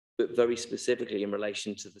up, but very specifically in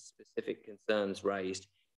relation to the specific concerns raised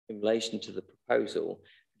in relation to the proposal,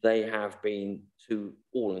 they have been, to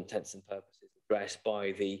all intents and purposes, addressed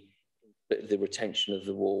by the retention of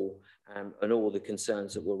the wall and all the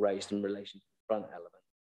concerns that were raised in relation to the front element,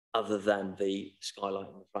 other than the skylight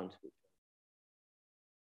in the front, which was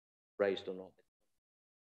raised or not.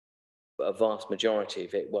 But a vast majority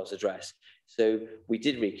of it was addressed. So we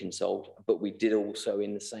did reconsult, but we did also,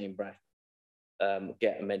 in the same breath,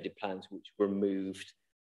 get amended plans which removed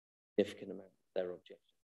a significant amount of their objections.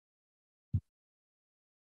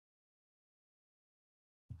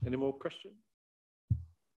 Any more questions?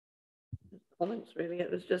 Comments, really.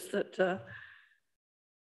 It was just that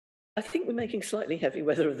I think we're making slightly heavy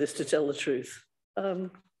weather of this, to tell the truth.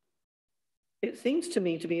 It seems to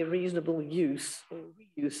me to be a reasonable use or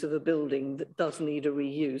reuse of a building that does need a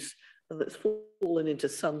reuse and that's fallen into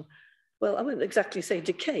some, well, I wouldn't exactly say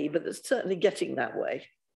decay, but it's certainly getting that way.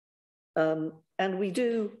 And we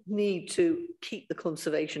do need to keep the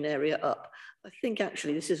conservation area up. I think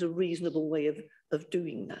actually this is a reasonable way of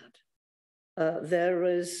doing that. There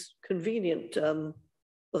is convenient, well,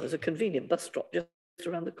 there's a convenient bus stop just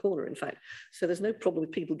around the corner, in fact. So there's no problem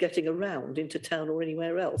with people getting around into town or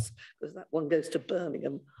anywhere else, because that one goes to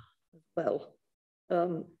Birmingham as well.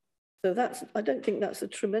 So I don't think that's a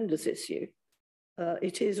tremendous issue.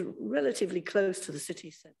 It is relatively close to the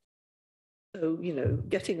city centre. So, you know,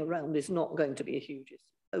 getting around is not going to be a huge issue,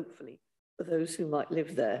 hopefully, for those who might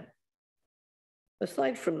live there.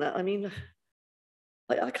 Aside from that, I mean,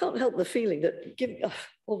 I can't help the feeling that,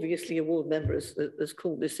 obviously a ward member has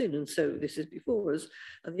called this in, and so this is before us.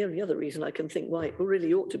 And the only other reason I can think why it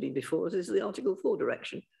really ought to be before us is the Article 4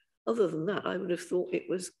 direction. Other than that, I would have thought it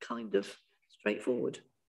was kind of straightforward.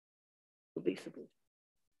 Would be supported.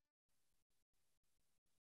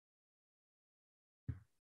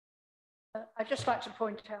 I'd just like to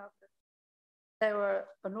point out that there were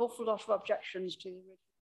an awful lot of objections to the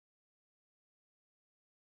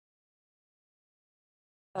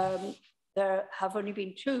original. There have only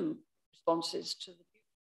been 2 responses to the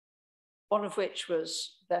one of which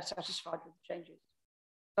was they're satisfied with the changes.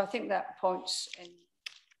 So I think that points in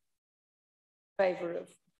favour of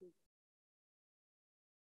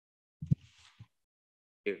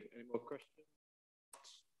approval. Any more questions?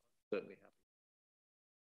 Certainly happy.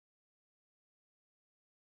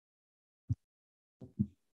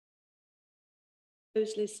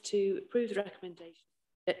 Proposal is to approve the recommendation,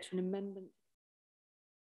 subject to an amendment.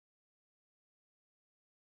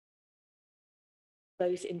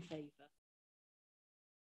 Those in favour?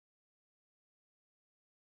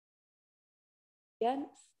 Against?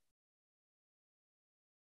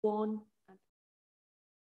 1.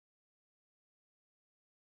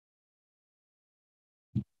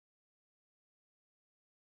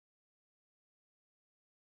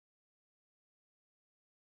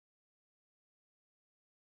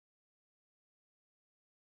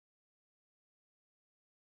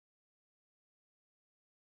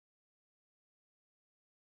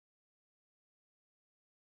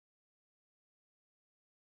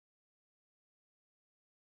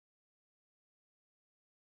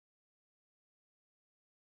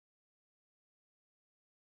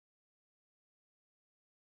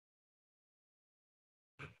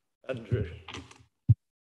 And Andrew.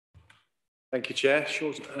 Thank you, Chair.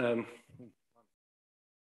 Short,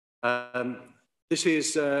 this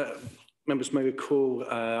is members may recall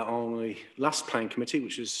on the last planning committee,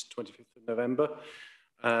 which is 25th of November,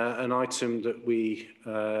 an item that we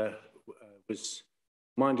was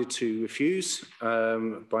minded to refuse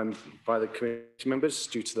by the committee members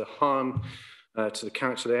due to the harm to the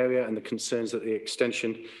character of the area and the concerns that the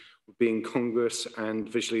extension would be incongruous and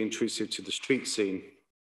visually intrusive to the street scene,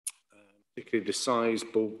 particularly the size,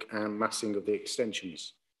 bulk and massing of the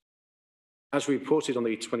extensions. As reported on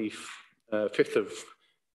the 25th of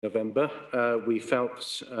November, we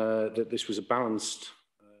felt that this was a balanced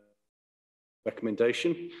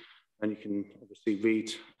recommendation, and you can obviously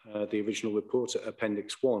read the original report at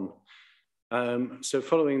Appendix 1. So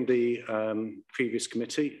following the previous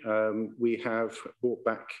committee, we have brought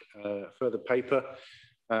back further paper,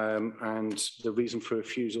 and the reason for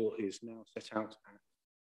refusal is now set out at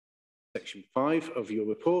section 5 of your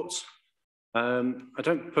report. I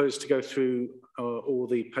don't propose to go through all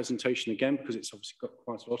the presentation again because it's obviously got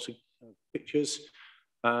quite a lot of pictures.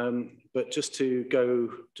 But just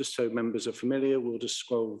so members are familiar, we'll just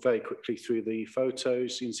scroll very quickly through the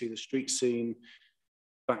photos. You can see the street scene,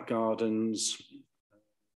 back gardens,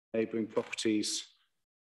 neighbouring properties.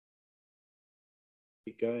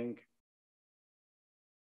 Keep going.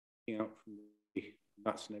 Looking out from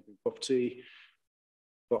that's neighbouring property.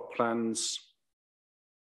 Block plans.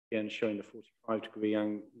 Again, showing the 45-degree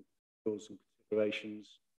angles and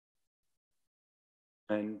considerations.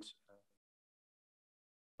 And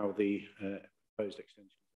how the proposed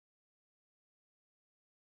extension.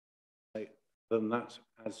 Other than that,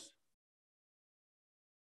 as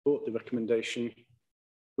brought the recommendation,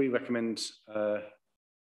 we recommend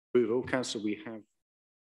approval. Council, we have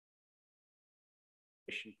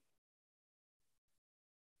issue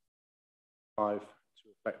 5 to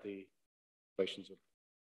reflect the regulations of.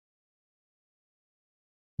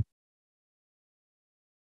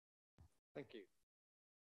 Thank you.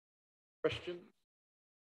 Question?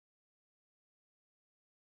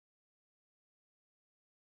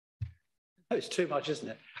 Oh, it's too much, isn't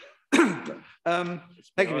it?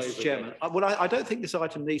 Thank you, Mr. Chairman. Well, I don't think this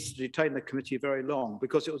item needs to detain the committee very long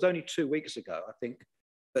because it was only 2 weeks ago, I think,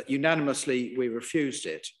 that unanimously we refused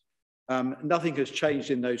it. Nothing has changed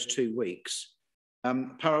in those 2 weeks.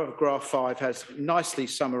 Paragraph 5 has nicely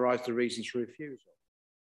summarised the reasons for refusal.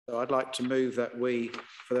 So I'd like to move that we,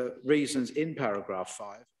 for the reasons in paragraph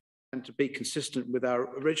 5, and to be consistent with our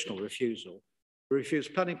original refusal, refuse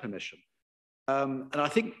planning permission. And I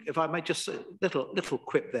think, if I may just a little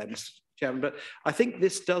quip there, Mr. Chairman, but I think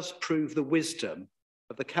this does prove the wisdom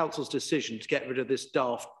of the council's decision to get rid of this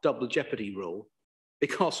daft double jeopardy rule,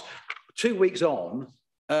 because 2 weeks on,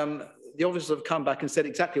 the officers have come back and said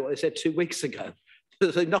exactly what they said 2 weeks ago.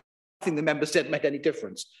 So nothing the member said made any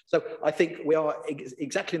difference. So I think we are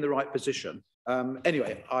exactly in the right position.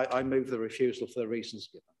 Anyway, I move the refusal for the reasons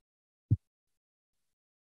given.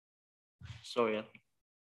 Sorry, Anne.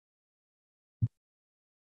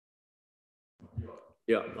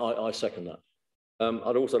 Yeah, I second that.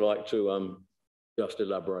 I'd also like to just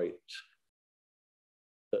elaborate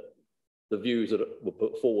that the views that were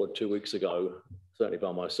put forward 2 weeks ago, certainly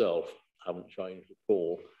by myself, haven't changed at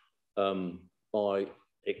all. By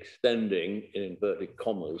extending, in inverted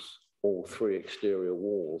commas, all 3 exterior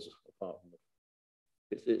walls, apart from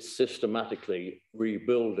it's systematically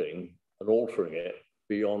rebuilding and altering it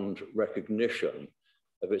beyond recognition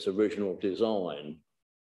of its original design.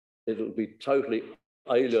 It'll be totally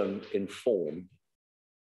alien in form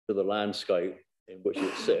to the landscape in which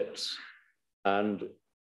it sits and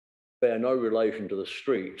bear no relation to the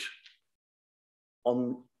street.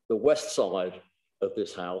 On the west side of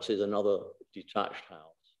this house is another detached house.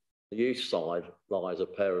 The east side lies a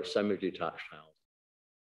pair of semi-detached houses.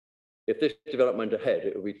 If this development ahead,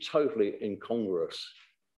 it would be totally incongruous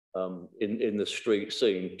in the street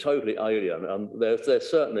scene, totally alien. And there's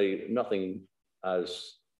certainly nothing,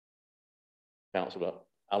 as Councillor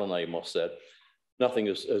Alan Amos said, nothing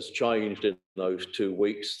has changed in those 2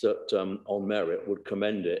 weeks that on merit would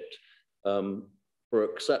commend it for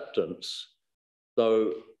acceptance.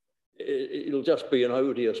 So it'll just be an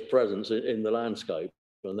odious presence in the landscape,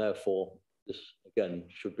 and therefore this again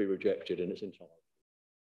should be rejected in its entirety.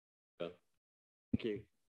 Yeah. Thank you.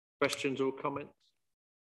 Questions or comments?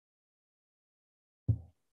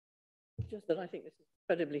 Just that I think this is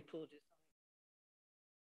incredibly poor design.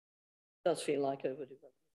 It does feel like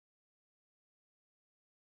overdevelopment.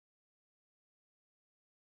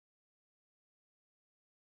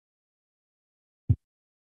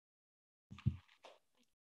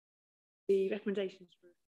 The recommendations for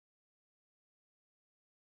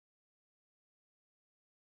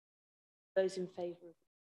those in favour of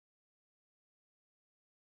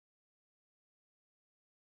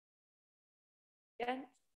Against?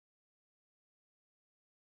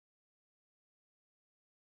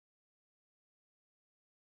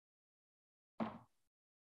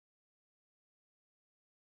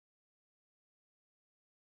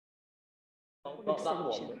 Not that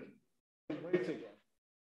one.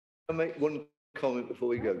 I'll make one comment before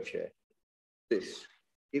we go, Chair. This,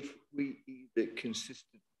 if we either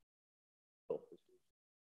consistent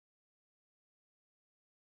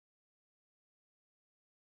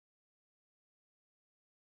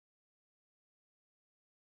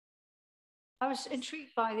I was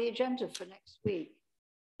intrigued by the agenda for next week.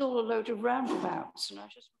 It's all a load of roundabouts, and I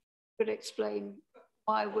just could explain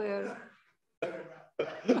why we're.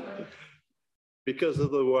 Because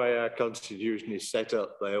of the way our constitution is set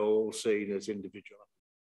up, they're all seen as individual.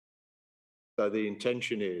 So the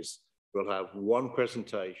intention is we'll have one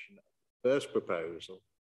presentation, first proposal,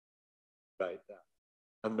 right, that,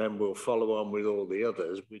 and then we'll follow on with all the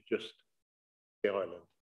others with just the island.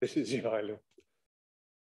 This is the island.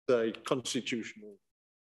 The constitutional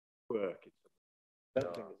work. I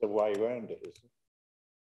don't think there's a way around it, is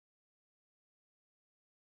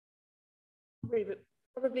there?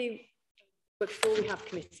 Probably before we have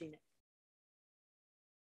committee next.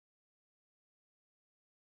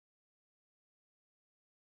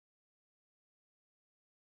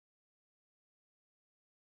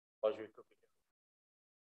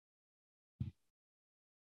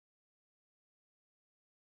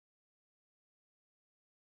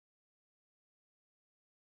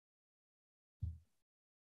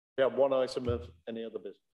 We have one item of any other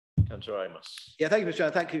business. Councillor Amos. Yeah, thank you, Mr.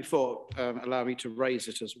 Chair. Thank you for allowing me to raise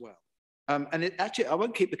it as well. And it actually, I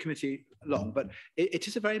won't keep the committee long, but it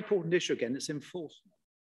is a very important issue again, it's enforcement.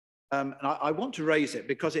 And I want to raise it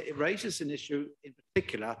because it raises an issue in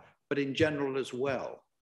particular, but in general as well.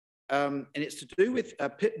 And it's to do with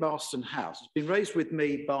Pitmarston House. It's been raised with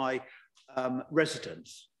me by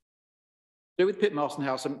residents. To do with Pitmarston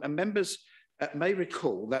House, and members may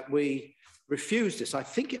recall that we refused this. I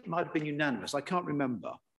think it might have been unanimous, I can't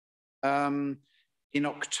remember. In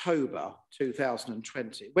October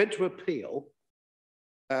 2020, went to appeal,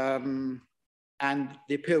 and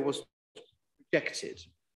the appeal was rejected.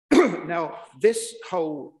 Now, this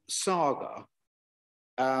whole saga,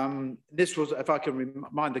 this was, if I can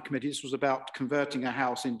remind the committee, this was about converting a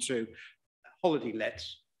house into holiday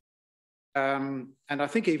lets. And I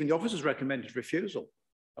think even the officers recommended refusal.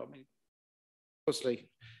 I mean, obviously.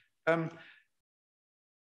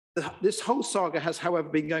 This whole saga has, however,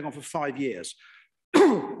 been going on for 5 years.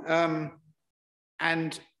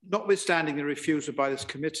 And notwithstanding the refusal by this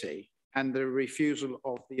committee and the refusal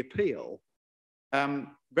of the appeal,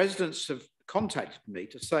 residents have contacted me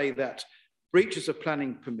to say that breaches of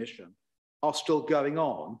planning permission are still going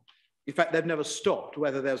on. In fact, they've never stopped,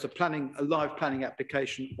 whether there's a live planning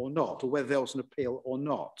application or not, or whether there was an appeal or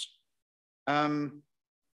not.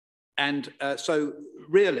 So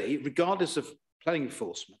really, regardless of planning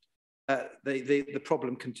enforcement, the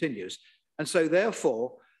problem continues. And so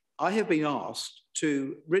therefore, I have been asked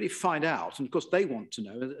to really find out, and of course they want to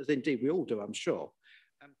know, as indeed we all do, I'm sure,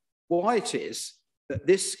 why it is that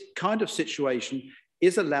this kind of situation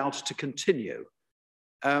is allowed to continue.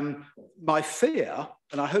 My fear,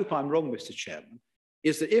 and I hope I'm wrong, Mr. Chairman,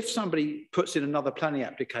 is that if somebody puts in another planning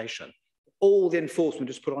application, all the enforcement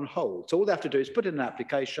is put on hold. So all they have to do is put in an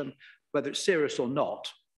application, whether it's serious or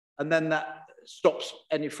not, and then that stops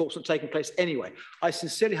any enforcement taking place anyway. I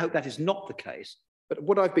sincerely hope that is not the case, but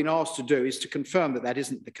what I've been asked to do is to confirm that that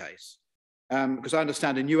isn't the case, because I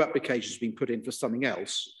understand a new application has been put in for something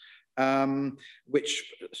else,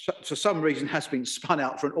 which for some reason has been spun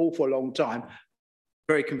out for an awful long time,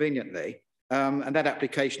 very conveniently. And that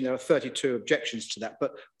application, there are 32 objections to that,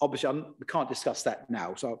 but obviously we can't discuss that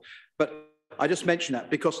now. So, but I just mention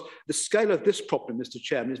that because the scale of this problem, Mr.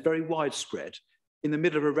 Chairman, is very widespread in the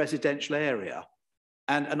middle of a residential area.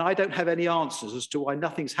 And I don't have any answers as to why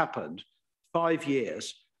nothing's happened 5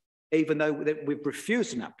 years, even though we've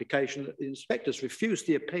refused an application, the inspectors refused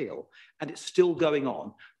the appeal, and it's still going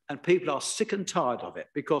on. And people are sick and tired of it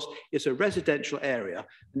because it's a residential area,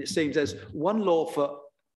 and it seems there's one law for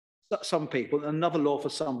some people and another law for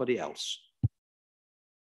somebody else.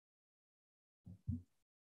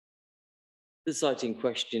 The site in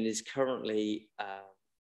question is currently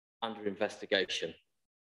under investigation.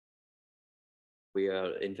 We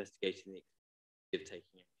are investigating the of taking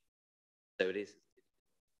it. So it is.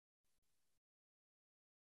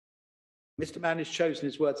 Mr. Mann has chosen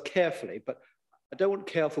his words carefully, but I don't want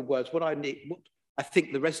careful words. What I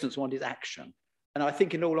think the residents want is action. And I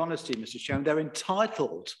think in all honesty, Mr. Chairman, they're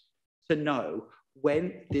entitled to know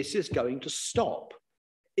when this is going to stop.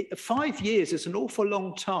 5 years is an awful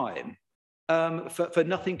long time. for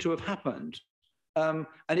nothing to have happened. And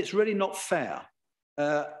it's really not fair.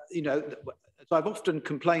 You know, I've often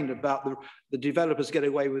complained about the developers get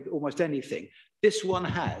away with almost anything. This one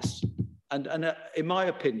has. And in my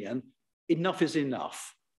opinion, enough is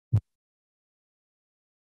enough.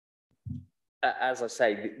 As I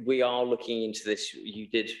say, we are looking into this. You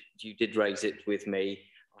did raise it with me.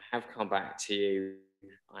 I have come back to you.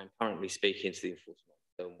 I'm currently speaking to the enforcement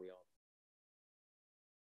officer, and we are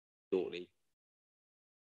shortly.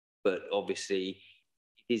 But obviously,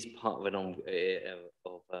 it is part of an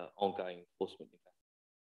ongoing enforcement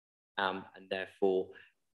investment, and therefore,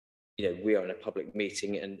 you know, we are in a public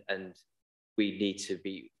meeting, and we need to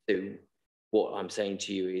be. So, what I'm saying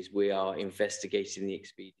to you is, we are investigating the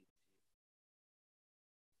expedient.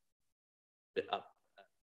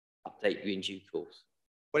 Update you in due course.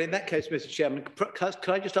 Well, in that case, Mr. Chairman,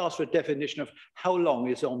 can I just ask for a definition of how long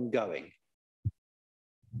is ongoing?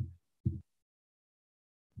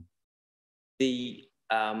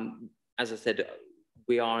 As I said,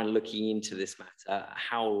 we are looking into this matter.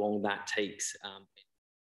 How long that takes,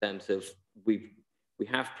 in terms of we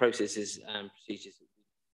have processes and procedures that we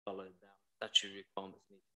follow now. Statutory requirements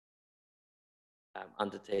need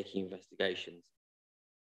undertaking investigations.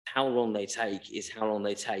 How long they take is how long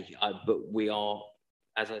they take. But we are,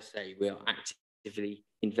 as I say, we are actively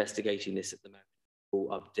investigating this at the moment. We'll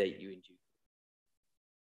update you in due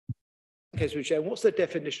course. Okay, Mr. Chair, what's the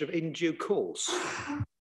definition of in due course?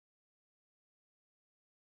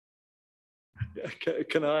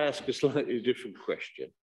 Can I ask a slightly different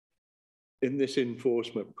question? In this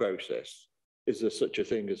enforcement process, is there such a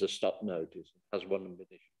thing as a stop notice? Has one been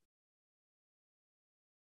issued?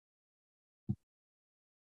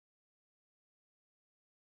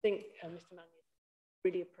 I think Mr. Manning is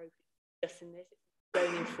really appropriate just in this. It's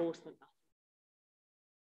an enforcement matter.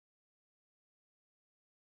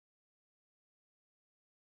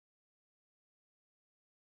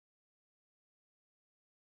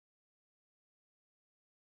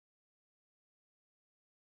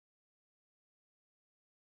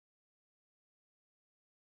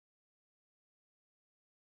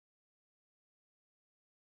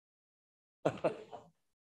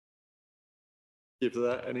 Give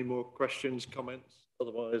that any more questions, comments?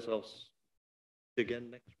 Otherwise, I'll see you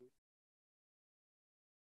again next week.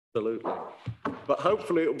 Absolutely. But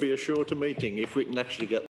hopefully it'll be a shorter meeting if we can actually get